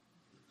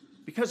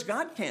 Because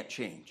God can't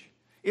change.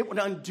 It would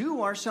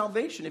undo our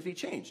salvation if he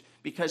changed.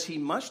 Because he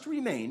must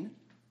remain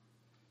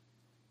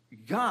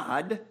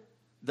God,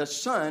 the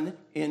Son,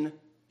 in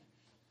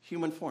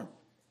human form,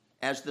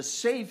 as the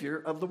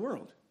Savior of the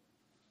world.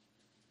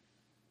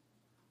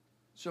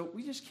 So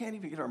we just can't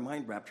even get our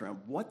mind wrapped around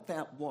what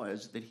that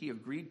was that he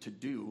agreed to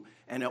do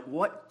and at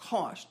what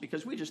cost,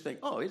 because we just think,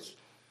 oh,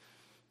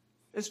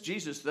 it's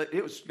Jesus,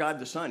 it was God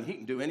the Son, he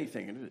can do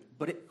anything.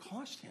 But it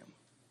cost him.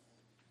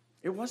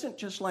 It wasn't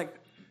just like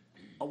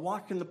a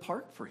walk in the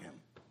park for him.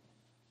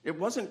 It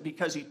wasn't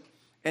because he,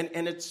 and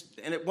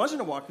it wasn't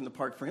a walk in the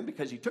park for him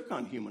because he took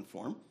on human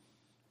form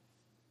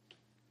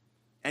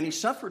and he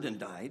suffered and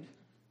died.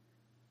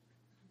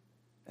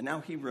 And now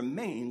he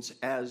remains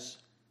as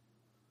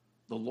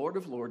the Lord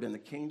of Lords and the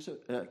King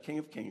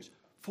of Kings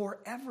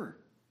forever.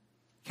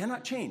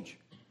 Cannot change.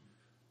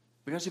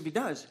 Because if he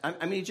does,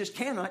 he just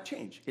cannot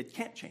change. It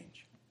can't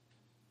change.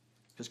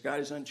 Because God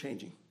is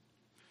unchanging.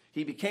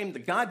 He became the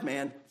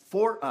God-man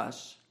for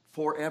us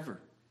forever.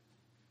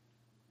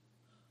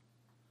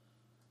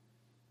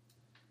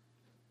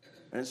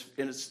 And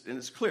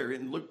it's clear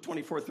in Luke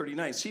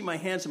 24:39. See my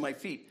hands and my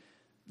feet,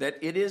 that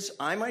it is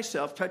I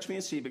myself, touch me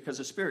and see, because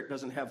the Spirit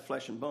doesn't have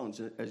flesh and bones,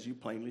 as you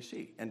plainly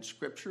see. And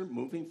Scripture,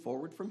 moving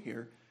forward from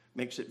here,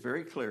 makes it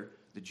very clear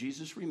that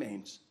Jesus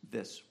remains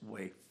this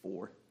way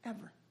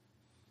forever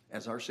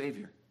as our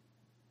Savior.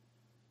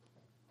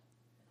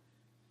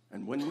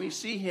 And when we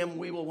see him,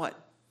 we will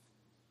what?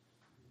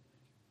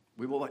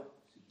 We will what?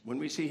 When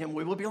we see him,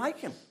 we will be like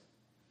him.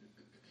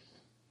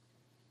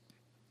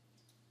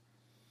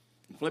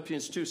 In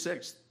Philippians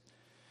 2:6,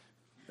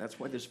 that's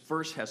why this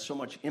verse has so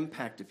much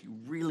impact if you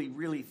really,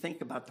 really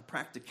think about the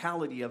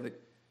practicality of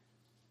it.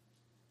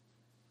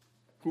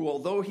 Who,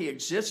 although he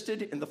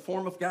existed in the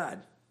form of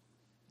God,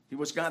 he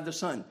was God the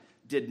Son,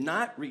 did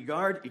not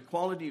regard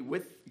equality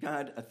with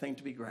God a thing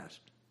to be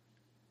grasped.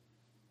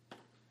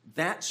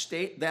 That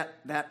state, that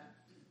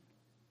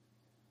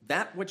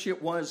which it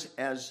was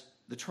as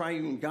the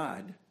triune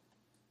God,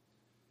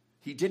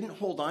 he didn't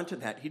hold on to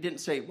that. He didn't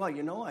say, well,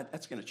 you know what,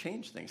 that's going to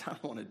change things. I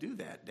don't want to do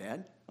that,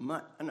 Dad.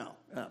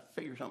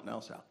 Figure something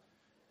else out.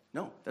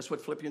 No, that's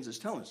what Philippians is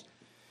telling us.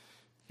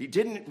 He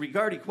didn't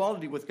regard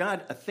equality with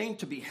God a thing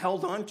to be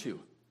held on to,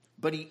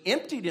 but he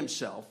emptied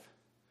himself,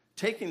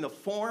 taking the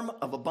form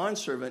of a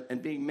bondservant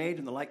and being made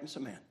in the likeness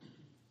of man.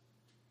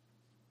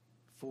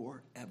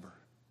 Forever.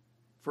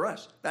 For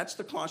us, that's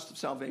the cost of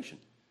salvation.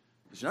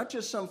 It's not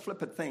just some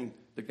flippant thing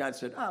that God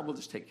said, we'll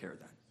just take care of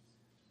that.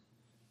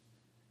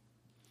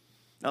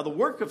 Now, the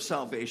work of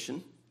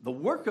salvation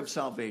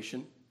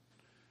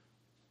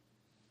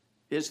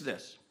is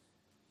this,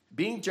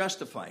 being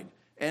justified.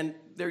 And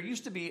there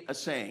used to be a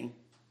saying,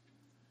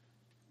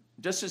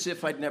 just as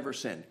if I'd never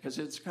sinned, because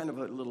it's kind of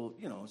a little,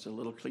 it's a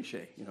little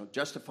cliche.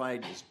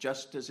 Justified is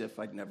just as if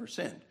I'd never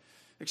sinned.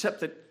 Except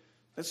that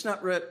that's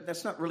not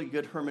really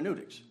good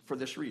hermeneutics for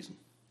this reason.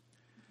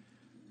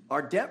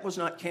 Our debt was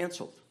not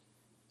canceled.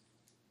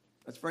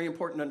 That's very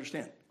important to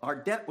understand. Our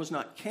debt was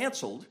not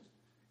canceled,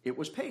 it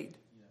was paid.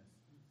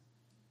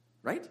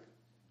 Right?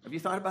 Have you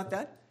thought about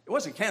that? It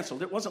wasn't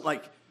canceled. It wasn't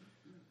like,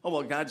 oh,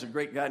 well, God's a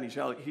great God, and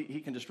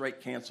he can just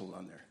write canceled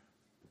on there.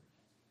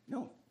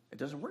 No, it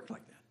doesn't work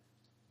like that.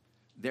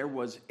 There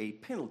was a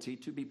penalty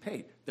to be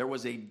paid. There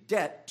was a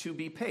debt to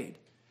be paid.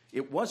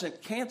 It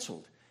wasn't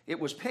canceled. It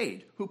was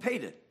paid. Who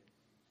paid it?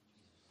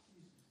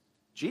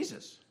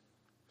 Jesus.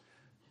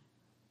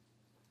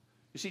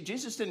 You see,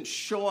 Jesus didn't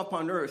show up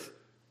on earth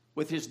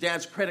with his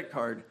dad's credit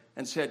card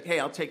and said, hey,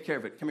 I'll take care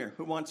of it. Come here.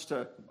 Who wants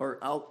to, or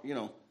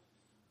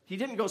He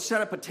didn't go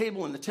set up a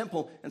table in the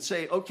temple and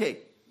say, okay,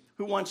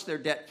 who wants their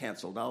debt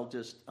canceled?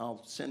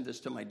 I'll send this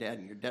to my dad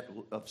and your debt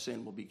of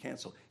sin will be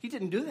canceled. He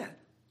didn't do that.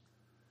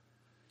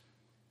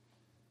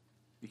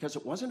 Because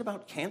it wasn't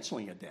about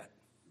canceling a debt.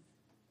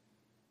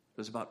 It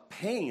was about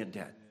paying a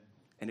debt.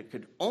 And it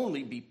could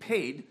only be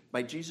paid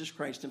by Jesus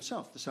Christ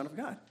himself, the Son of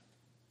God.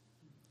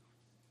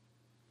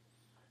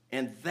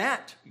 And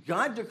that,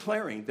 God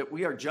declaring that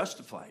we are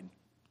justified,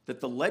 that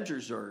the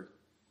ledgers are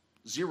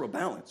zero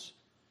balance,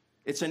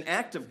 it's an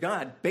act of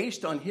God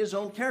based on his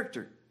own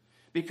character.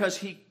 Because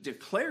he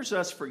declares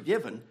us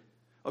forgiven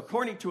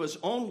according to his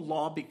own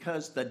law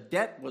because the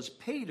debt was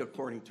paid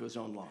according to his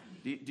own law.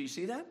 Do you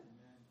see that?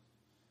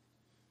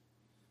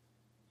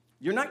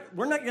 We're not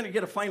going to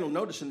get a final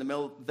notice in the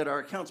mail that our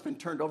account's been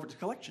turned over to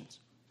collections.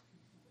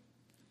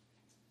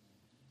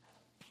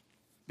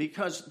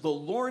 Because the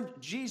Lord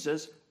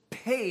Jesus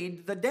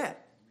paid the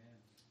debt.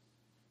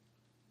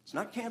 It's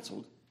not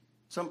canceled.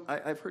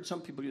 I've heard some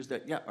people use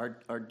that,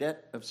 our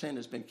debt of sin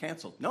has been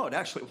canceled. No, it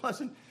actually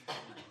wasn't.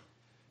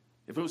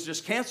 If it was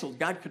just canceled,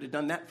 God could have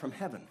done that from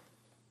heaven.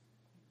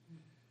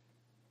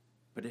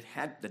 But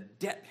the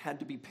debt had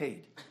to be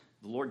paid.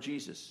 The Lord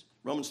Jesus.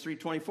 Romans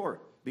 3:24,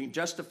 being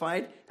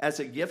justified as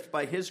a gift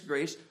by his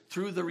grace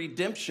through the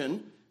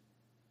redemption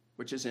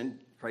which is in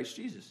Christ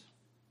Jesus.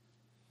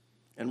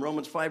 And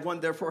Romans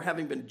 5:1, therefore,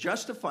 having been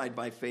justified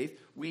by faith,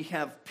 we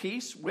have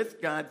peace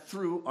with God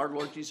through our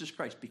Lord Jesus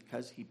Christ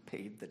because he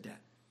paid the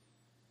debt.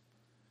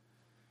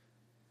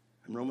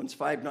 And Romans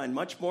 5:9,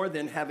 much more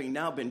than having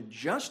now been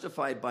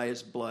justified by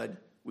his blood,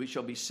 we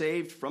shall be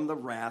saved from the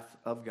wrath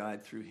of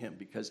God through him.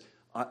 Because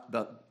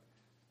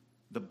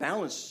the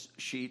balance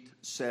sheet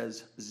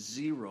says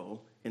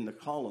 0 in the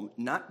column,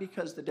 not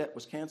because the debt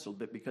was canceled,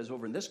 but because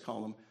over in this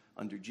column,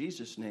 under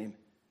Jesus' name,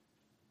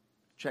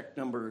 check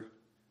number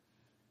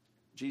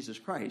Jesus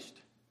Christ,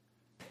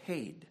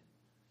 paid.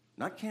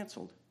 Not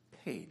canceled,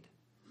 paid.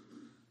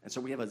 And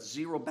so we have a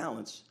zero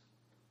balance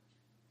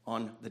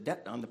on the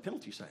debt, on the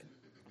penalty side,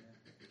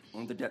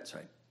 on the debt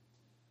side.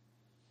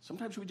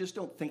 Sometimes we just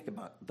don't think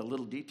about the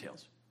little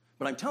details.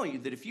 But I'm telling you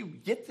that if you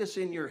get this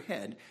in your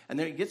head and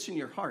then it gets in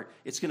your heart,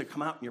 it's going to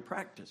come out in your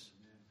practice.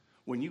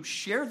 When you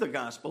share the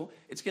gospel,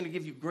 it's going to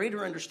give you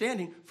greater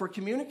understanding for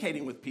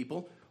communicating with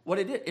people what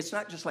it is. It's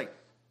not just like,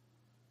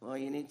 well,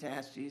 you need to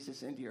ask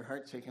Jesus into your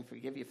heart so he can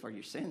forgive you for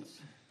your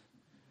sins.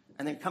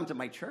 And then come to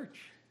my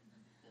church.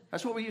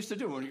 That's what we used to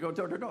do when we go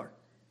door to door.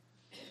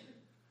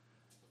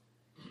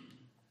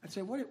 I'd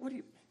say, what do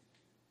you...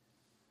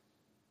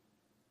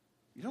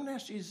 You don't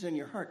ask Jesus in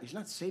your heart. He's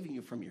not saving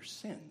you from your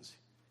sins.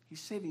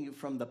 He's saving you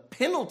from the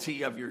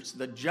penalty of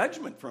the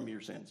judgment from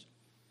your sins.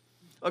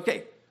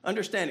 Okay,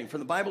 understanding from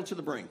the Bible to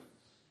the brain.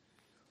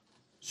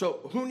 So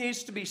who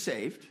needs to be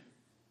saved?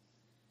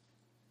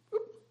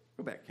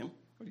 Go back, Kim.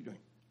 What are you doing?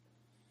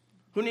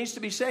 Who needs to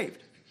be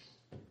saved?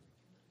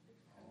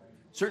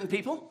 Certain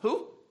people?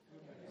 Who?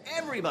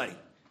 Everybody.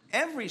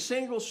 Every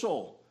single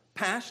soul.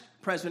 Past,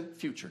 present,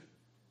 future.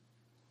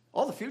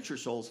 All the future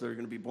souls that are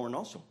going to be born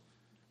also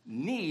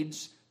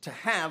needs to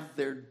have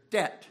their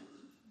debt,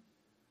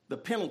 the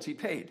penalty,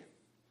 paid.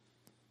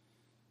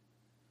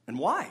 And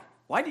why?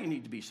 Why do you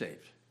need to be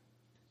saved?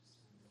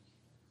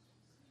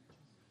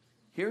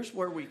 Here's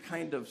where we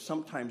kind of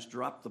sometimes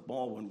drop the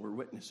ball when we're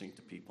witnessing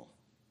to people.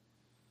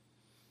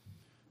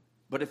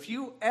 But if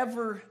you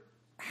ever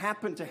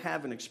happen to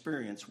have an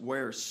experience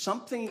where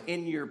something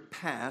in your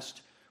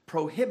past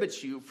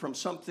prohibits you from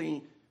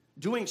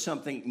doing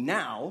something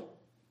now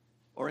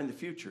or in the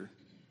future,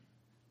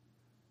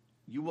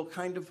 you will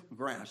kind of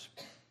grasp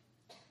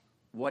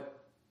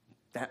what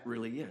that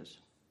really is.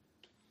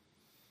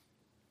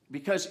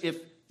 Because if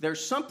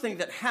there's something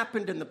that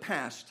happened in the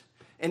past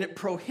and it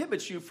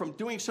prohibits you from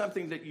doing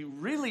something that you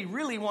really,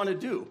 really want to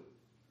do,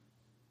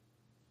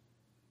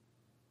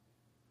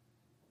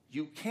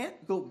 you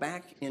can't go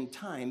back in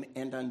time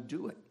and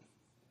undo it.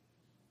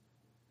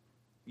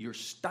 You're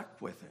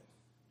stuck with it.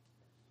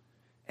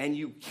 And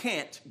you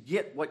can't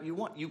get what you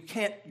want. You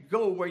can't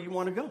go where you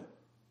want to go.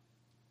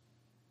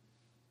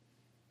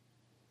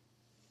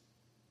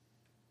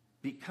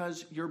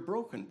 Because you're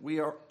broken. We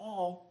are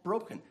all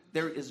broken.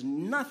 There is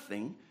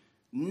nothing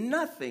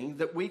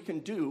that we can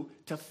do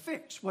to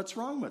fix what's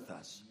wrong with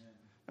us.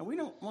 And we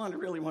don't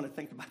really want to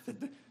think about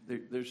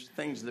there's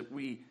things that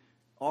we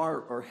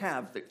are or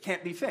have that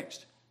can't be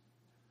fixed.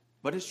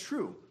 But it's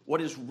true.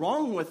 What is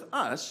wrong with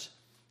us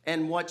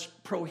and what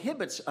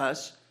prohibits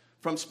us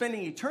from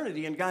spending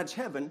eternity in God's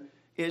heaven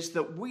is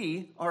that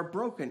we are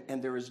broken,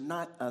 and there is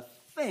not a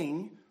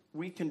thing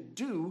we can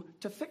do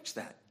to fix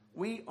that.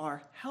 We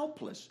are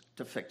helpless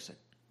to fix it.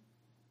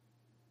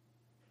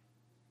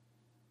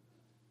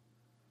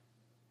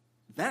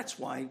 That's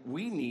why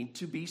we need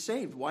to be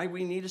saved, why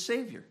we need a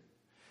Savior.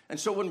 And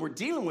so when we're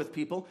dealing with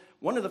people,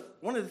 one of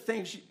the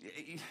things,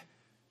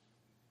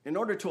 in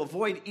order to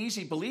avoid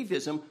easy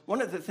believism,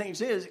 one of the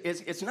things is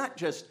it's not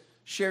just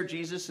share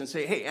Jesus and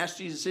say, hey, ask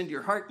Jesus into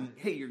your heart, and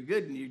hey, you're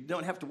good, and you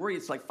don't have to worry.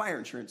 It's like fire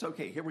insurance.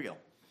 Okay, here we go.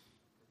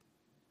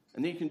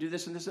 And then you can do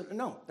this and this.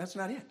 No, that's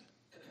not it.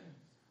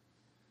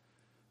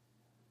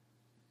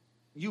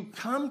 You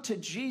come to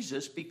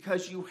Jesus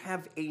because you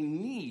have a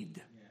need.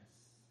 Yes.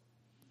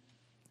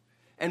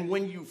 And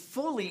when you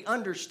fully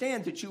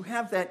understand that you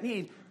have that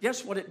need,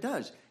 guess what it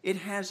does? It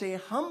has a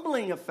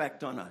humbling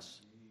effect on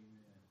us.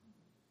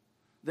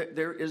 Amen.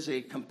 There is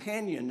a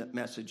companion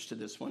message to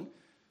this one.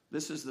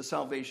 This is the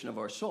salvation of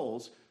our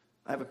souls.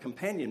 I have a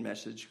companion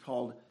message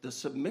called the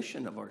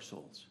submission of our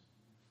souls.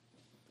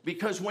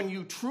 Because when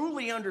you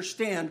truly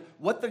understand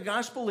what the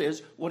gospel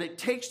is, what it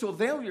takes to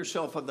avail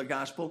yourself of the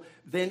gospel,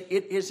 then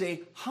it is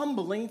a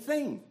humbling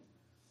thing.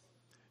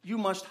 You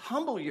must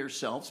humble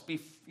yourself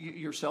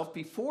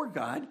before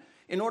God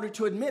in order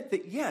to admit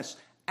that, yes,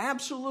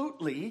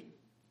 absolutely,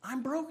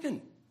 I'm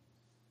broken.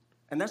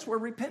 And that's where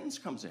repentance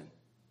comes in,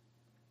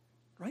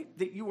 right?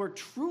 That you are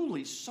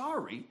truly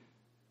sorry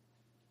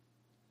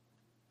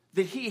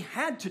that he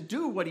had to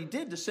do what he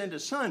did to send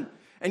his son.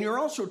 And you're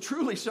also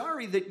truly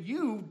sorry that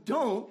you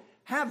don't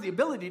have the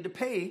ability to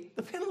pay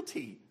the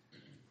penalty.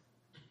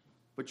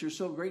 But you're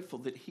so grateful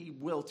that he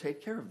will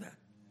take care of that.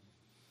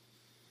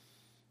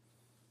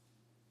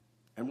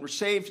 And we're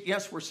saved,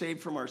 yes, we're saved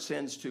from our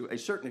sins to a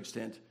certain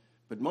extent,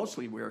 but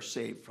mostly we are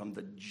saved from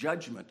the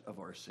judgment of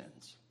our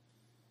sins.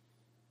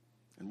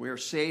 And we are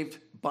saved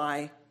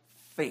by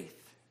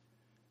faith.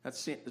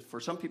 That's, for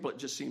some people, it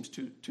just seems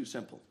too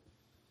simple.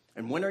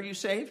 And when are you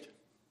saved?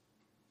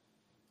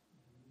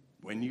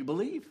 When you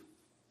believe.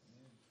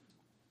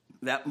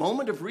 That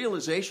moment of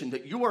realization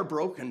that you are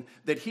broken,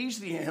 that he's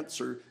the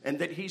answer, and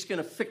that he's going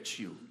to fix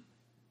you.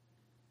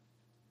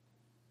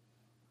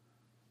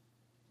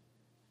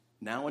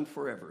 Now and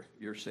forever,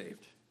 you're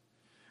saved.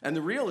 And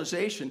the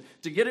realization,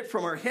 to get it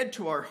from our head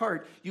to our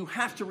heart, you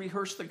have to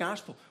rehearse the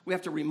gospel. We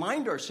have to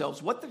remind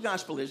ourselves what the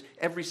gospel is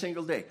every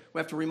single day. We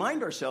have to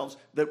remind ourselves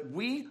that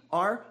we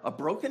are a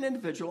broken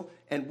individual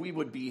and we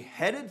would be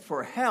headed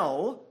for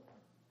hell,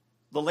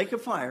 the lake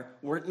of fire,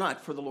 were it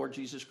not for the Lord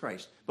Jesus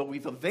Christ. But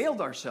we've availed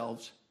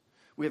ourselves.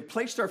 We have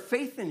placed our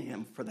faith in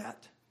him for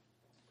that.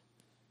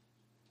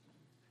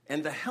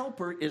 And the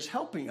helper is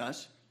helping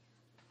us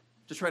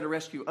to try to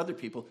rescue other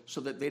people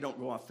so that they don't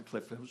go off the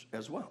cliff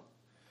as well.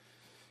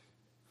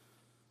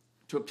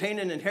 To obtain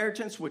an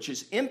inheritance which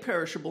is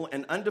imperishable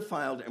and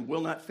undefiled and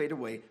will not fade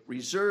away,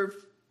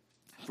 reserved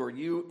for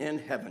you in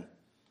heaven,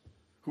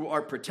 who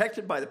are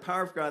protected by the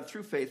power of God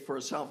through faith for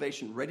a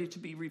salvation ready to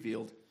be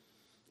revealed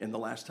in the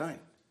last time.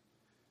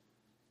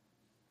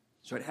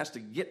 So it has to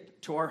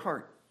get to our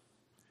heart.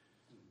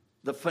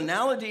 The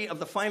finality of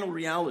the final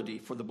reality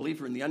for the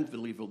believer and the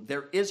unbeliever,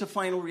 there is a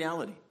final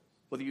reality.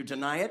 Whether you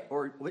deny it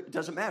or it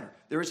doesn't matter.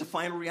 There is a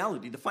final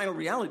reality. The final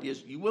reality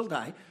is you will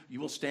die.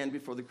 You will stand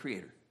before the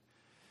Creator.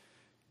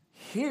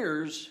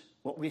 Here's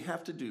what we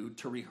have to do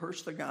to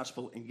rehearse the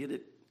gospel and get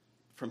it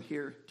from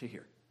here to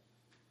here.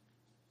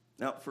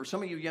 Now, for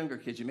some of you younger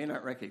kids, you may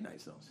not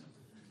recognize those.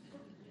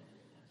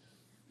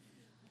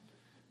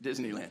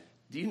 Disneyland.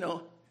 Do you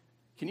know,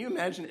 can you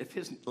imagine if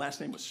his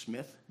last name was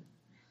Smith?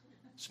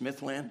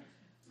 Smithland?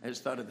 I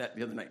just thought of that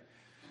the other night.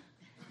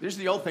 These are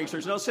the old things.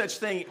 There's no such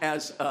thing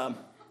as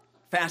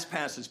fast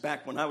passes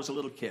back when I was a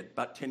little kid,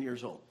 about 10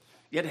 years old.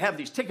 You had to have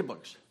these ticket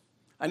books.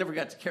 I never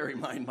got to carry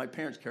mine. My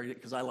parents carried it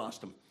because I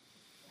lost them.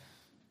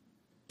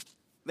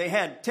 They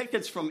had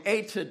tickets from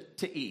A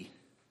to E.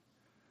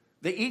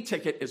 The E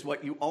ticket is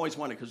what you always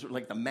wanted because it was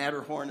like the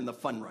Matterhorn and the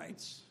fun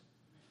rides.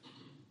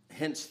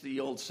 Hence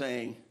the old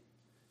saying,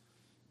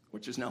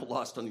 which is now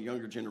lost on the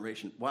younger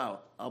generation, wow,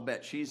 I'll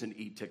bet she's an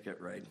E ticket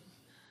ride.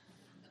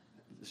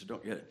 So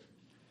don't get it.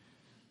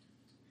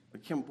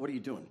 But Kim, what are you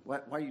doing? Why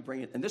are you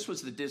bringing it? And this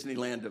was the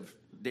Disneyland of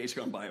days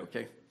gone by,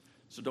 okay?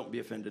 So don't be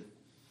offended.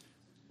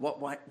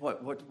 What are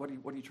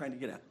you trying to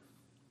get at?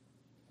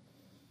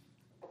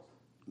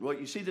 Well,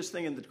 you see this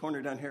thing in the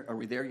corner down here? Are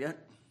we there yet?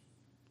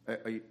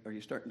 Are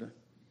you starting to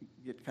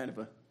get kind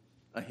of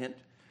a hint?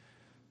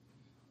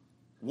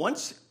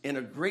 Once in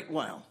a great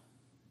while,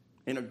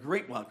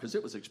 because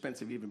it was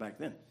expensive even back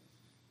then,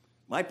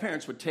 my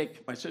parents would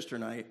take my sister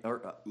and I,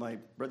 or my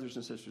brothers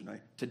and sisters and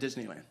I, to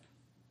Disneyland.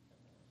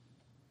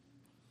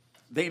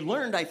 They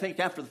learned, I think,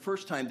 after the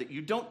first time that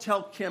you don't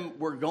tell Kim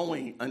we're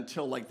going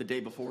until like the day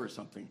before or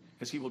something,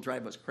 because he will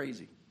drive us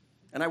crazy.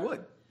 And I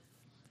would.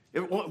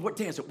 What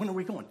day is it? When are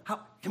we going? How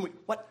can we?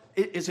 What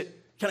is it?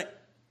 Can I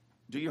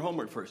do your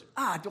homework first?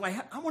 I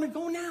want to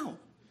go now.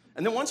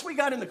 And then once we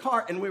got in the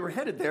car and we were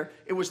headed there,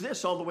 it was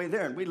this all the way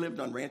there. And we lived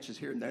on ranches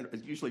here and there.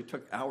 It usually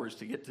took hours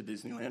to get to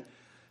Disneyland.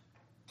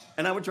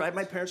 And I would drive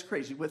my parents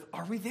crazy with,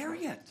 are we there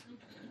yet?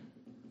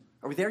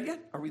 Are we there yet?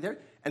 Are we there?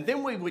 And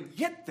then we would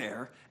get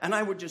there, and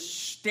I would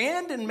just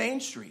stand in Main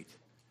Street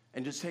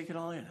and just take it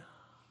all in.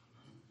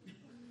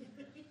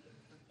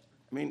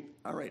 I mean,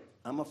 all right,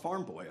 I'm a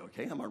farm boy,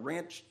 okay? I'm a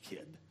ranch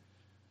kid.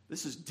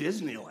 This is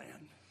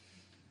Disneyland.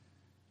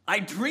 I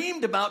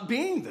dreamed about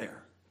being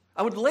there.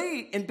 I would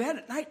lay in bed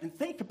at night and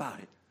think about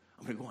it.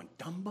 I'm going to go on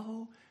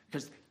Dumbo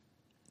because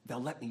they'll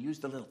let me use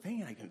the little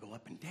thing, and I can go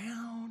up and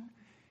down,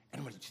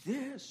 and I'm going to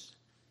do this.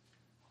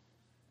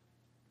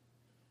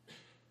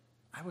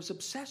 I was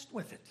obsessed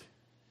with it.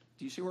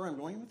 Do you see where I'm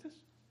going with this?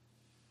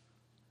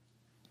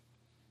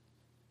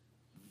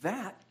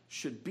 That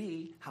should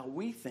be how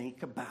we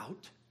think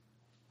about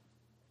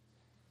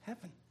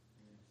heaven.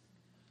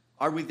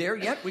 Are we there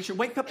yet? We should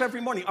wake up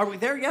every morning. Are we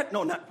there yet?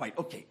 No, not quite.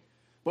 Okay.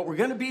 But we're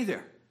going to be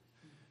there.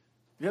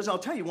 Because I'll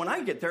tell you, when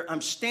I get there,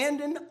 I'm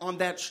standing on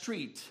that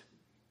street,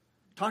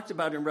 talked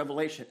about in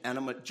Revelation, and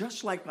I'm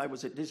just like I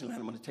was at Disneyland,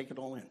 I'm going to take it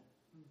all in.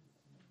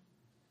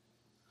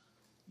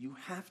 You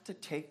have to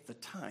take the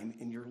time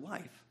in your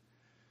life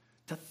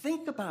to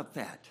think about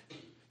that,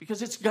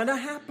 because it's going to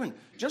happen.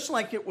 Just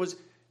like it was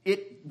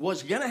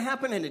going to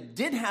happen, and it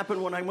did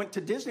happen when I went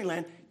to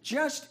Disneyland.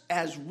 Just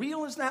as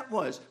real as that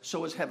was,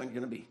 so is heaven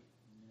going to be.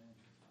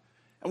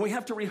 And we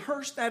have to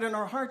rehearse that in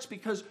our hearts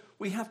because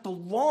we have to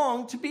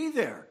long to be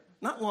there,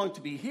 not long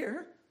to be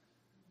here.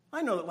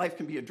 I know that life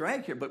can be a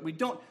drag here, but we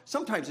don't.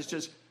 Sometimes it's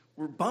just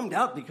we're bummed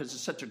out because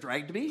it's such a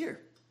drag to be here.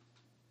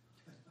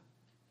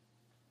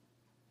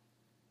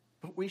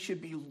 But we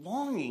should be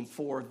longing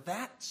for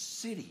that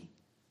city.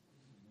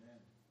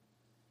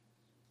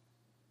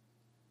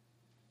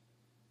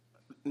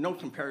 No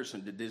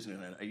comparison to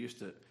Disneyland. I used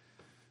to,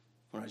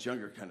 when I was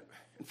younger, kind of.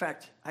 In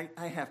fact,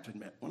 I have to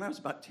admit, when I was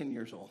about 10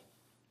 years old,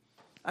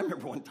 I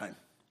remember one time.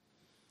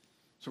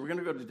 So we're going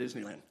to go to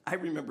Disneyland. I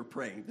remember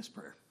praying this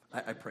prayer.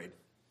 I prayed,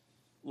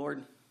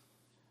 Lord,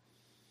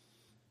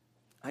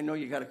 I know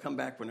you got to come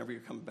back whenever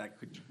you're coming back,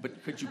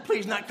 but could you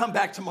please not come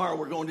back tomorrow?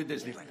 We're going to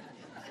Disneyland.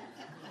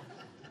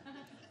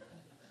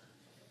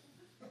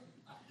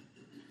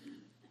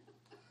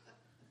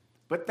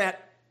 But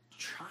that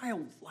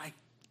childlike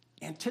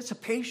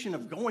anticipation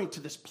of going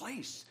to this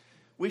place,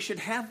 we should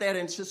have that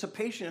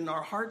anticipation in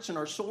our hearts and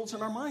our souls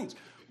and our minds.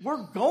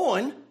 We're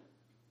going.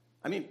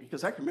 I mean,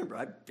 because I can remember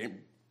I've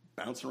been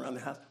bouncing around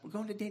the house. We're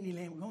going to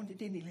Disneyland. We're going to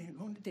Disneyland. We're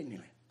going to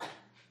Disneyland.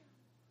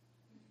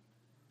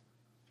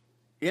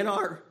 In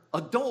our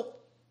adult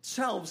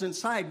selves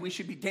inside, we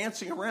should be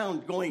dancing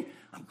around going,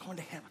 I'm going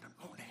to heaven.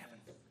 I'm going to heaven.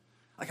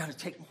 I got to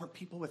take more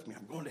people with me.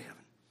 I'm going to heaven.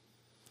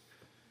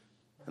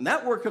 And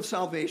that work of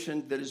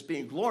salvation that is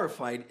being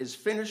glorified is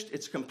finished,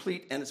 it's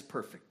complete, and it's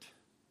perfect.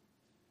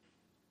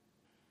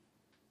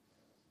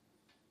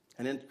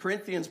 And in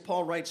Corinthians,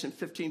 Paul writes in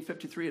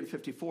 15:53 and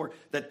 54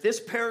 that this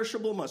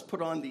perishable must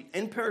put on the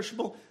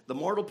imperishable, the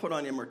mortal put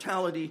on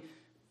immortality,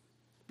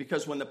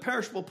 because when the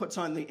perishable puts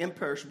on the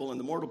imperishable and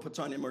the mortal puts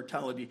on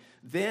immortality,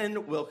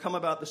 then will come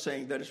about the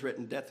saying that is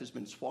written, death has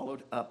been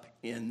swallowed up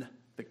in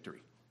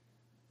victory.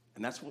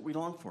 And that's what we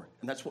long for,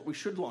 and that's what we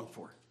should long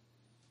for.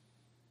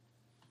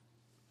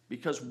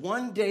 Because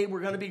one day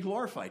we're going to be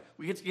glorified.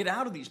 We get to get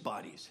out of these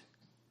bodies.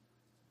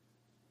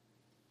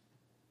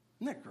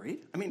 Isn't that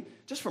great? I mean,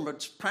 just from a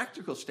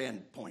practical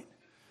standpoint,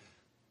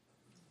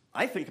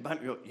 I think about it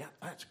and go, yeah,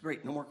 that's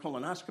great. No more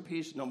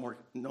colonoscopies, no more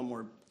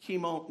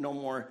chemo, no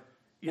more,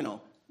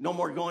 no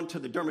more going to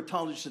the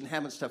dermatologist and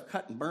having stuff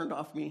cut and burned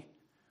off me.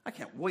 I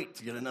can't wait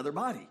to get another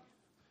body.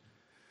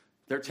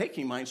 They're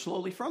taking mine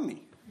slowly from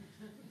me.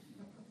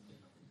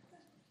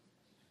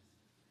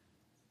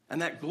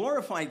 And that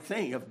glorified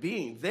thing of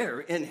being there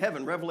in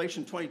heaven,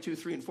 Revelation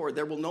 22:3 and 4,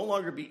 there will no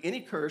longer be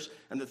any curse,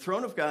 and the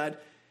throne of God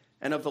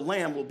and of the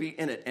Lamb will be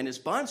in it, and his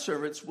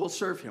bondservants will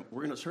serve him.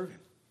 We're going to serve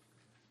him.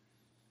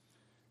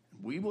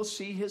 We will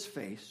see his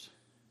face,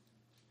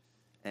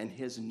 and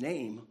his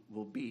name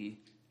will be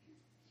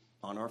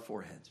on our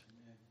foreheads.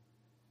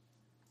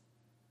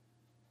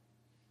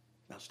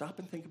 Now stop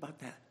and think about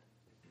that.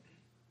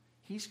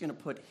 He's going to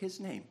put his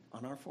name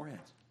on our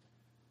foreheads.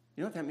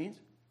 You know what that means?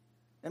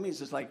 That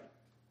means it's like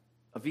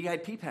a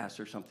VIP pass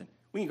or something.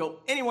 We can go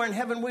anywhere in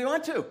heaven we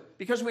want to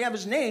because we have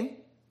his name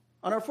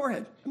on our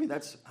forehead. I mean,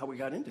 that's how we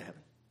got into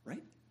heaven,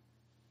 right?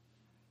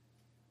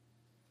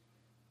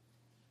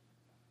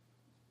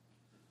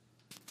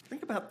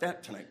 Think about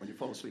that tonight when you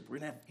fall asleep. We're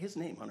going to have his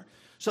name on her.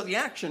 So the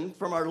action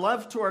from our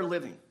love to our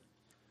living.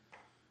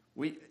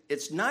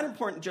 It's not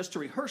important just to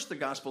rehearse the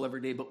gospel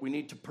every day, but we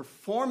need to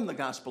perform the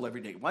gospel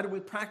every day. Why do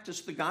we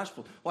practice the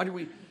gospel? Why do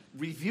we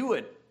review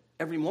it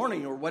every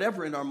morning or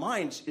whatever in our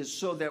minds? Is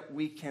so that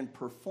we can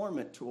perform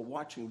it to a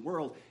watching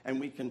world and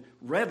we can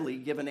readily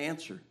give an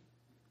answer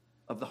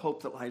of the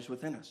hope that lies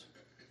within us.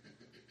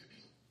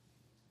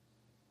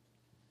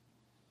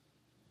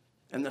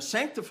 And the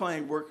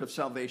sanctifying work of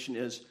salvation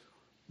is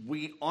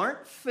we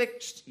aren't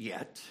fixed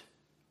yet,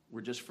 we're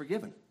just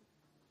forgiven.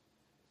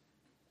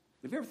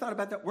 Have you ever thought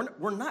about that?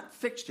 We're not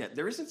fixed yet.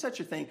 There isn't such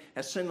a thing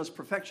as sinless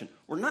perfection.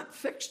 We're not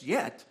fixed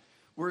yet.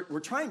 We're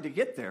trying to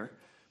get there.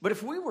 But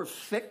if we were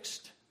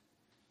fixed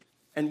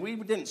and we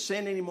didn't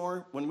sin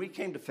anymore when we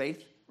came to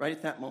faith right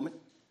at that moment,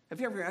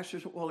 have you ever asked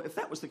yourself, well, if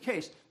that was the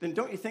case, then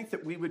don't you think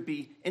that we would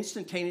be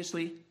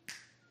instantaneously,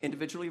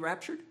 individually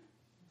raptured?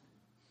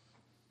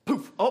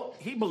 Poof, oh,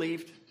 he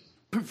believed.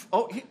 Poof,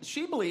 oh,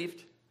 she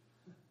believed.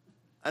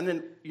 And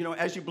then,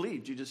 as you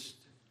believed,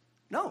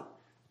 no,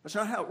 that's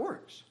not how it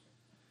works.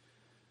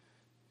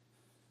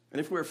 And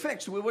if we were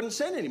fixed, we wouldn't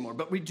sin anymore,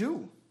 but we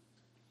do.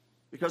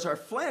 Because our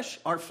flesh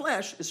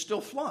is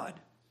still flawed.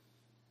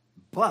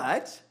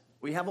 But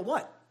we have a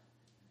what?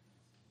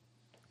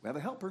 We have a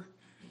helper.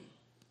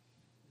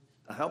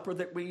 A helper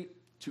that we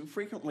too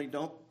frequently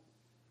don't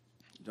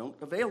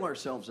avail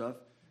ourselves of.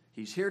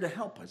 He's here to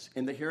help us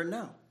in the here and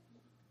now.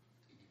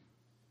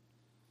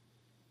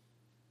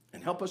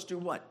 And help us do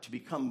what? To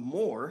become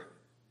more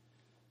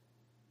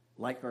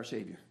like our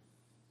Savior.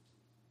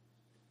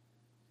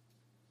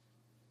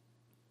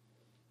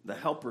 The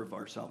helper of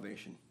our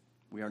salvation.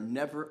 We are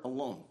never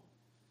alone.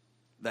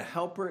 The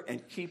helper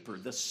and keeper,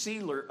 the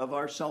sealer of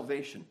our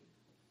salvation.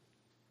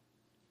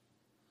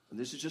 And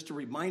this is just a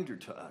reminder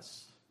to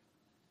us.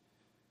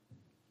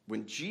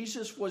 When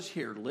Jesus was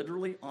here,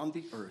 literally on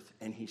the earth,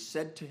 and he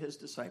said to his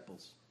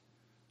disciples,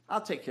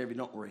 I'll take care of you,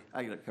 don't worry,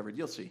 I got it covered,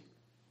 you'll see.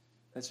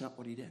 That's not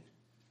what he did.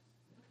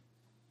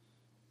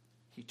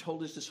 He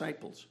told his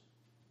disciples,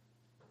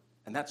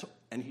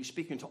 and he's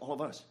speaking to all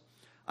of us,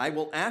 I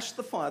will ask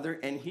the Father,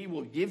 and he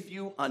will give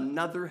you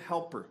another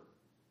helper,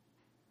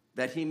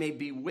 that he may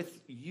be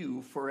with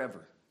you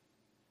forever.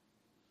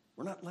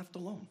 We're not left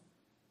alone.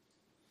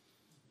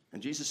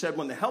 And Jesus said,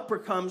 when the helper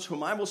comes,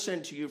 whom I will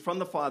send to you from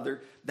the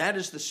Father, that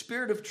is the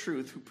Spirit of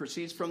truth who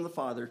proceeds from the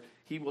Father,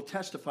 he will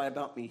testify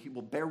about me. He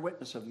will bear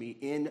witness of me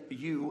in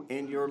you,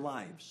 in your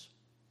lives.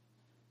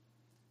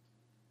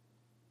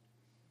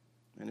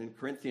 And in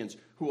Corinthians,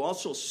 who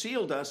also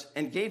sealed us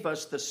and gave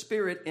us the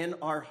Spirit in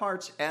our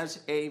hearts as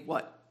a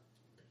what?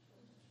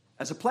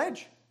 As a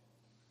pledge.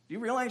 Do you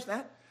realize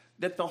that?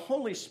 That the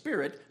Holy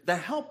Spirit, the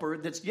helper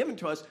that's given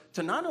to us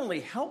to not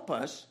only help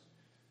us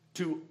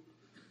to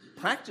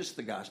practice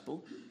the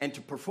gospel and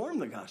to perform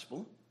the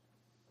gospel,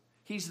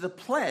 he's the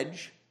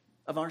pledge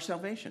of our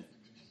salvation.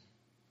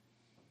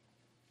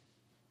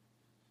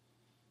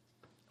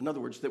 In other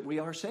words, that we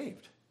are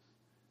saved.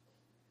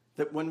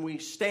 that when we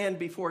stand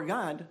before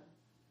God,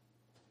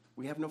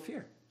 we have no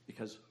fear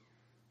because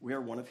we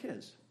are one of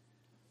his.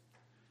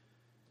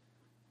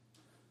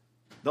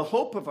 The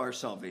hope of our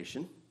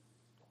salvation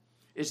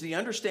is the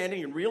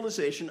understanding and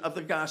realization of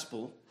the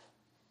gospel,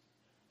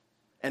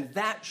 and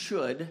that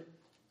should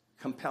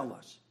compel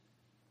us.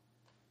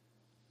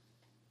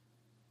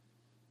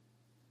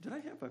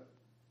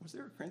 Was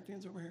there a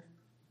Corinthians over here?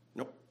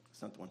 Nope,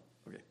 that's not the one.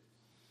 Okay.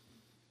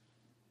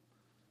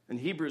 In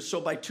Hebrews, so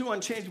by two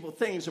unchangeable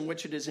things in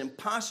which it is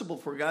impossible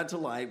for God to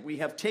lie, we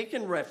who have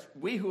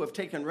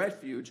taken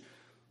refuge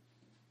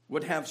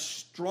would have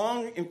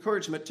strong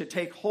encouragement to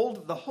take hold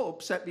of the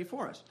hope set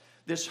before us.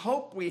 This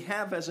hope we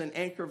have as an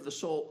anchor of the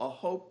soul, a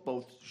hope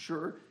both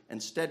sure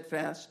and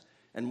steadfast,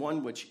 and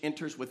one which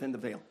enters within the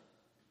veil.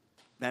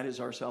 That is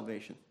our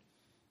salvation.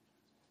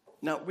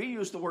 Now, we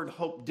use the word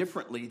hope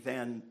differently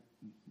than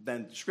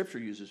Scripture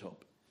uses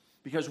hope.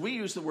 Because we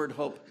use the word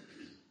hope,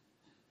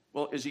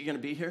 well, is he going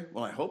to be here?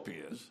 Well, I hope he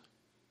is.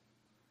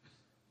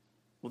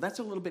 Well, that's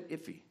a little bit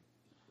iffy,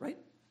 right?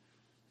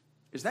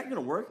 Is that going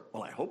to work?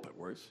 Well, I hope it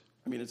works.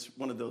 I mean, it's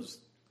one of those,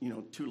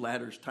 two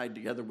ladders tied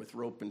together with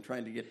rope and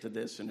trying to get to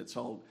this, and it's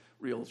all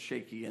real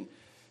shaky. And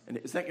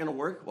is that going to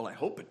work? Well, I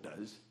hope it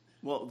does.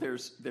 Well,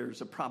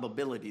 there's a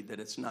probability that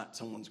it's not.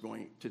 Someone's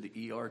going to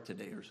the ER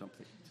today or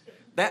something.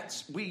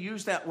 We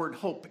use that word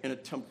hope in a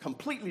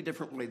completely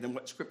different way than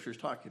what Scripture is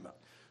talking about.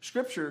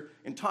 Scripture,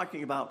 in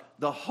talking about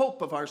the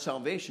hope of our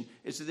salvation,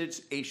 is that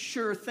it's a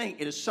sure thing.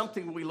 It is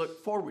something we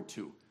look forward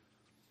to.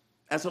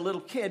 As a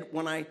little kid,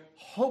 when I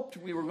hoped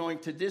we were going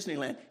to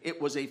Disneyland, it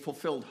was a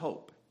fulfilled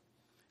hope.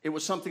 It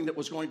was something that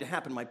was going to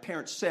happen. My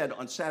parents said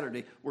on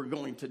Saturday, we're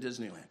going to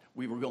Disneyland.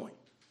 We were going.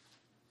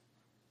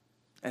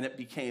 And it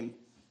became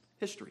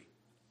history.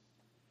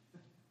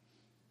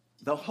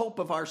 The hope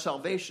of our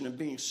salvation and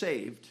being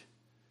saved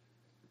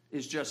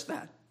is just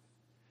that.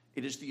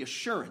 It is the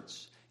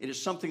assurance. It is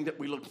something that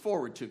we look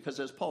forward to. Because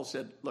as Paul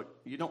said, look,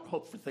 you don't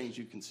hope for things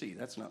you can see.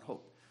 That's not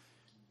hope.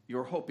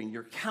 You're hoping,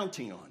 you're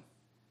counting on.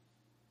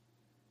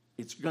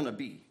 It's going to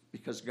be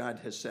because God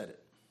has said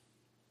it.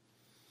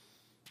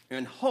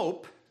 And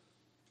hope,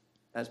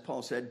 as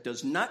Paul said,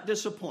 does not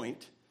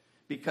disappoint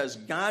because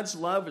God's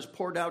love is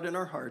poured out in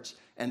our hearts,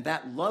 and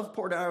that love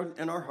poured out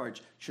in our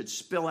hearts should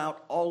spill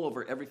out all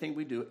over everything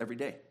we do every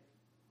day.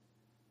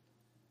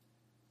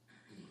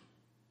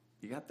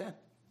 You got that?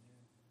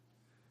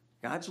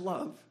 God's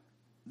love,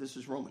 this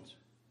is Romans.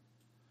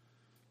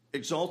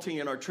 Exalting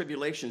in our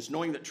tribulations,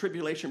 knowing that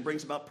tribulation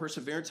brings about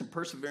perseverance, and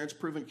perseverance,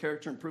 proven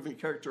character, and proven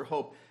character,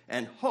 hope.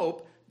 And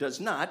hope does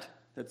not,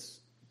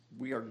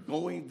 we are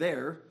going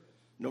there,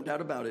 no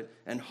doubt about it.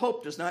 And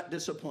hope does not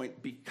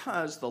disappoint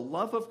because the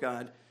love of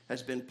God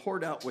has been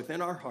poured out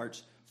within our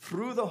hearts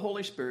through the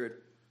Holy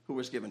Spirit who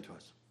was given to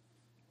us.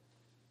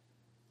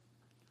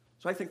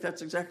 So I think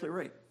that's exactly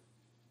right.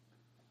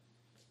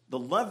 The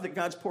love that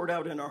God's poured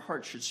out in our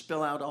hearts should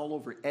spill out all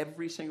over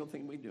every single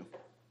thing we do.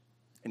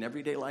 In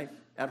everyday life,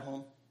 at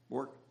home,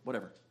 work,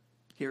 whatever.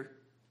 Here.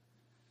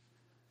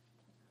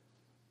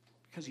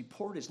 Because he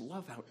poured his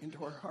love out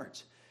into our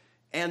hearts.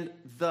 And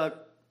the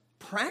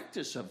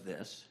practice of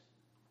this,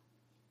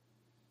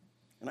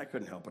 and I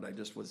couldn't help it, I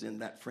just was in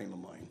that frame of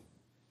mind.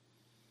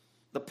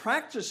 The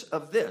practice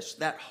of this,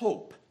 that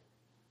hope,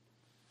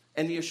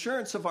 and the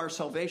assurance of our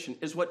salvation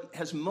is what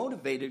has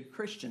motivated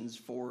Christians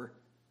for,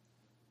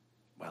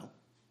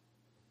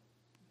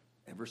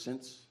 ever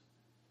since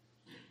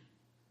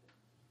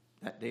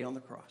that day on the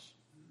cross.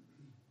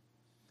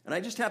 And I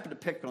just happened to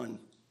pick on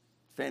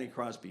Fanny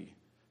Crosby,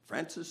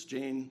 Frances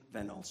Jane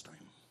Van Alstyne.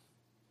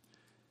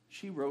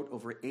 She wrote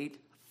over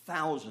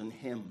 8,000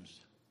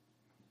 hymns.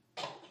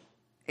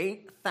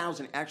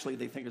 8,000. Actually,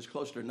 they think it's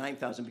closer to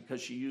 9,000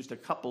 because she used a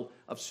couple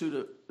of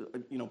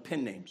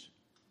pen names.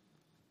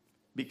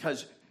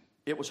 Because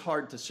it was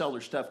hard to sell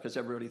her stuff because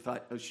everybody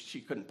thought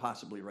she couldn't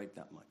possibly write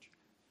that much.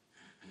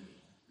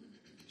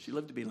 She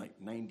lived to be like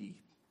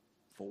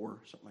 94,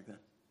 something like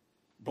that.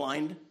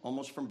 Blind,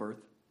 almost from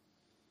birth.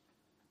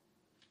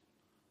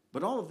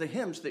 But all of the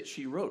hymns that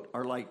she wrote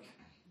are like,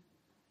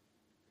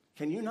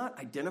 can you not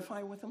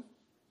identify with them?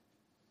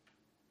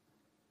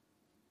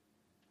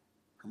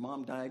 Her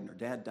mom died and her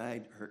dad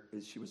died.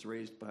 She was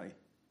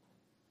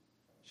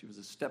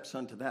a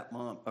stepson to that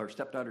mom, or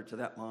stepdaughter to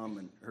that mom,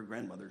 and her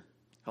grandmother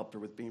helped her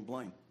with being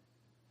blind.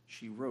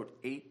 She wrote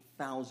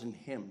 8,000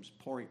 hymns,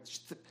 pouring.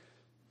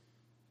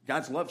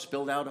 God's love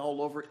spilled out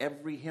all over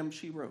every hymn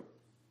she wrote.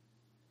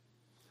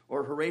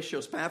 Or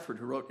Horatio Spafford,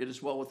 who wrote, "It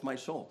Is Well With My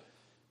Soul."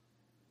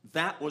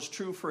 That was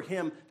true for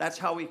him. That's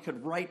how he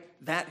could write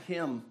that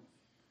hymn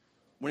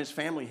when his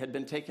family had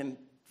been taken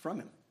from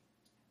him.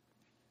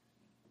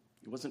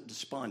 He wasn't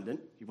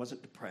despondent. He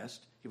wasn't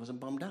depressed. He wasn't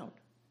bummed out.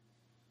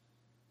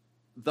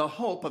 The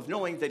hope of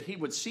knowing that he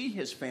would see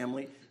his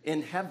family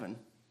in heaven,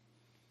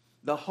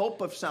 the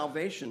hope of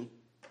salvation,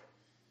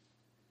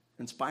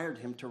 inspired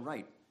him to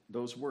write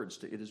those words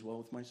to "It Is Well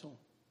With My Soul."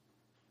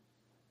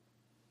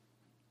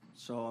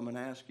 So I'm going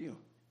to ask you,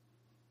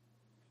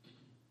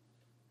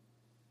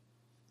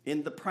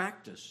 in the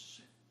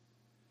practice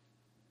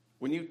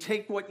when you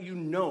take what you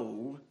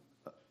know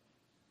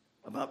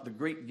about the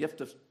great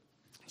gift of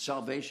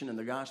salvation and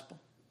the gospel,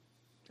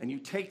 and you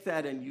take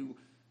that and you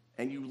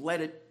let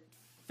it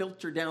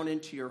filter down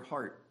into your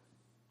heart,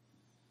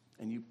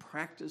 and you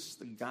practice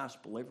the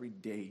gospel every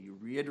day, you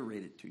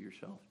reiterate it to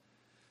yourself,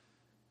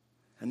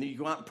 and then you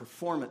go out and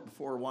perform it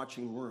before a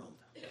watching world,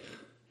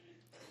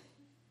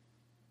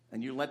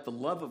 and you let the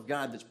love of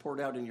God that's poured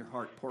out in your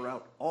heart pour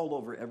out all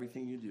over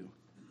everything you do,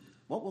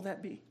 what will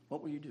that be?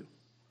 What will you do?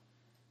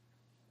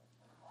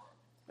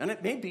 And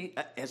it may be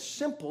as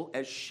simple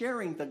as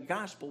sharing the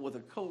gospel with a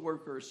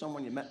coworker or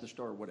someone you met in the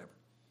store or whatever.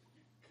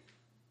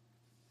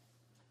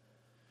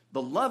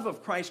 The love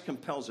of Christ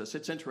compels us.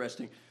 It's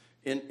interesting.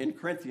 In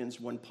Corinthians,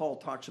 when Paul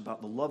talks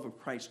about the love of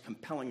Christ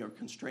compelling or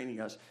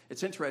constraining us,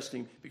 it's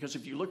interesting because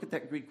if you look at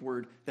that Greek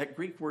word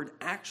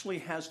actually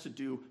has to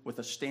do with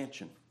a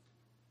stanchion.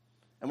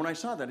 And when I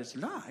saw that, I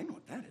said, I know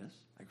what that is.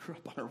 I grew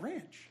up on a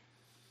ranch.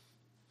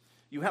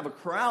 You have a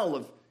corral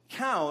of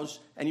cows,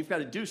 and you've got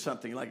to do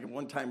something. Like at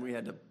one time, we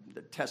had to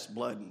test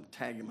blood and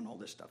tag them and all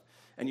this stuff.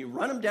 And you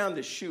run them down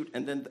this chute,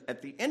 and then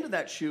at the end of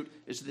that chute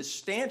is this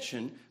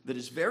stanchion that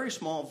is very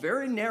small,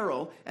 very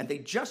narrow, and they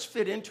just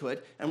fit into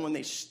it. And when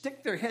they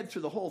stick their head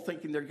through the hole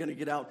thinking they're going to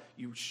get out,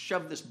 you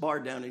shove this bar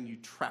down and you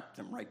trap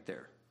them right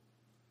there.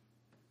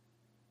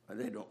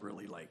 They don't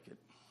really like it.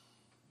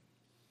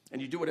 And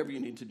you do whatever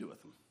you need to do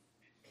with them.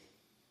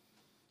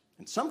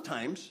 And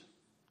sometimes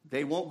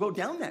they won't go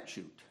down that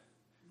chute.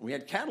 We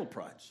had cattle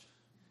prods,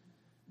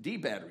 D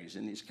batteries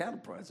in these cattle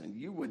prods, and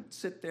you would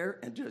sit there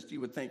and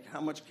you would think, how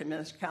much can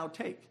this cow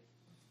take?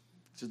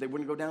 So they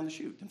wouldn't go down the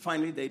chute. And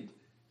finally, they'd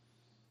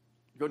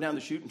go down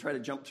the chute and try to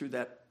jump through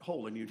that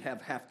hole, and you'd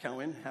have half cow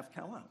in, half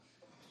cow out.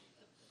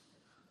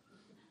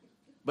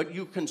 But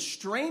you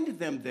constrained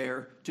them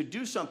there to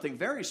do something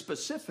very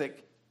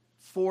specific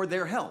for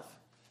their health.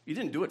 You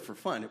didn't do it for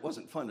fun. It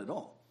wasn't fun at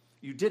all.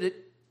 You did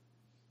it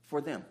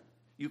for them.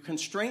 You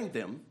constrained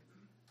them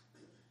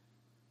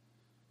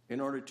in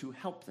order to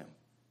help them.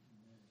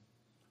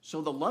 So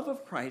the love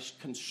of Christ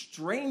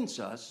constrains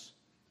us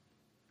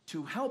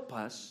to help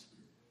us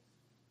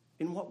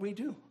in what we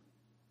do,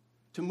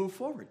 to move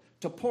forward,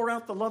 to pour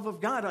out the love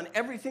of God on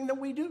everything that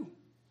we do.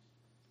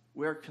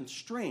 We're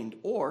constrained,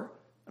 or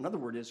another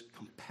word is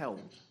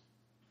compelled.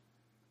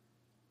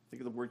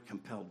 Think of the word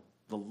compelled.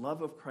 The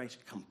love of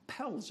Christ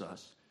compels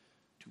us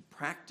to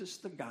practice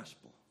the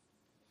gospel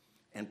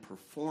and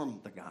perform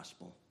the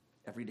gospel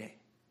every day.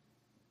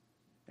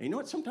 And you know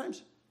what?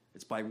 Sometimes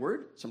it's by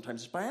word,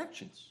 sometimes it's by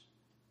actions.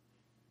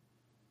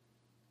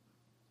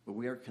 But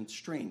we are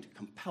constrained,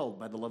 compelled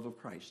by the love of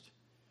Christ.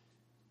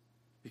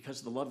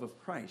 Because the love of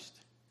Christ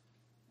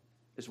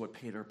is what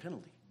paid our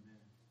penalty. Amen.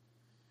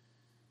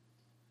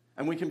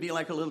 And we can be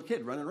like a little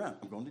kid running around.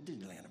 I'm going to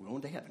Disneyland. I'm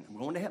going to heaven. I'm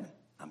going to heaven.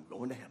 I'm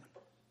going to heaven.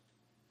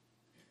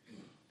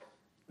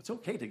 It's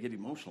okay to get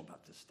emotional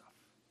about this stuff.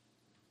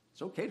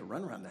 It's okay to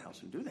run around the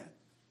house and do that.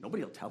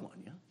 Nobody will tell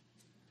on you.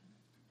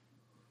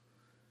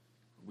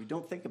 We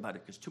don't think about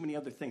it because too many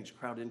other things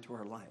crowd into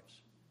our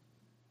lives.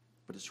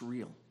 But it's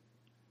real.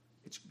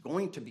 It's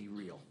going to be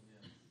real.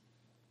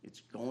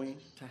 It's going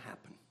to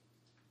happen.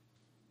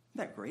 Isn't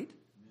that great?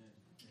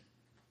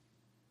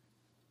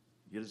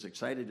 You get as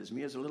excited as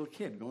me as a little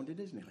kid going to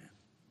Disneyland.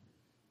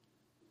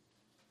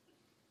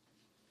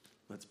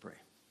 Let's pray.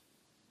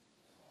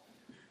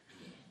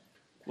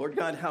 Lord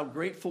God, how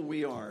grateful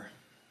we are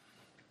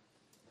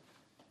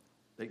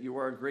that you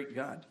are a great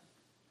God.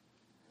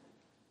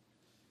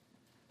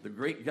 The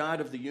great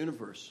God of the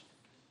universe,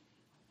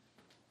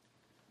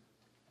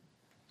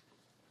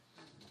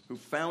 who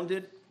found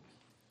it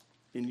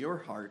in your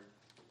heart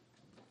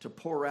to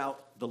pour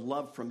out the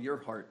love from your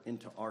heart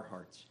into our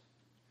hearts.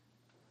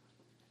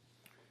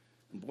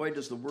 And boy,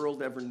 does the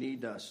world ever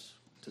need us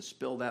to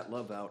spill that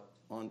love out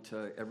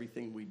onto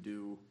everything we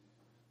do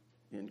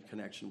in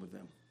connection with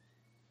them.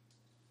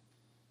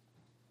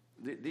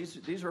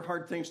 These are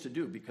hard things to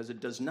do because it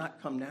does not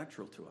come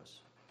natural to us.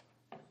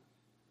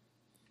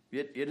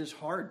 It is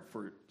hard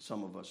for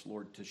some of us,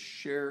 Lord, to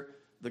share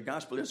the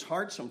gospel. It's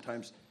hard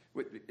sometimes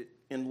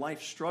in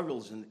life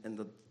struggles and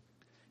the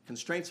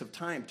constraints of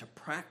time to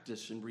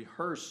practice and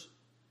rehearse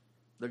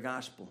the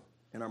gospel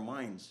in our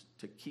minds,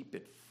 to keep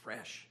it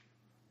fresh.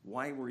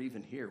 Why we're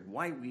even here,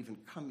 why we even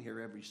come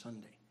here every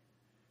Sunday.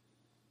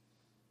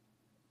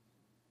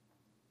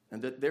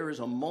 And that there is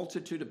a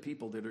multitude of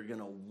people that are going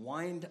to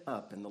wind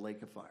up in the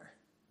lake of fire.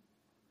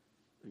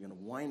 They're going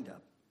to wind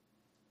up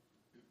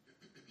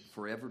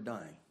forever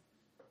dying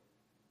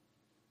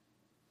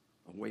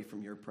away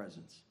from your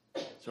presence.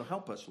 So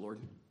help us, Lord.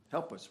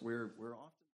 Help us. We're off.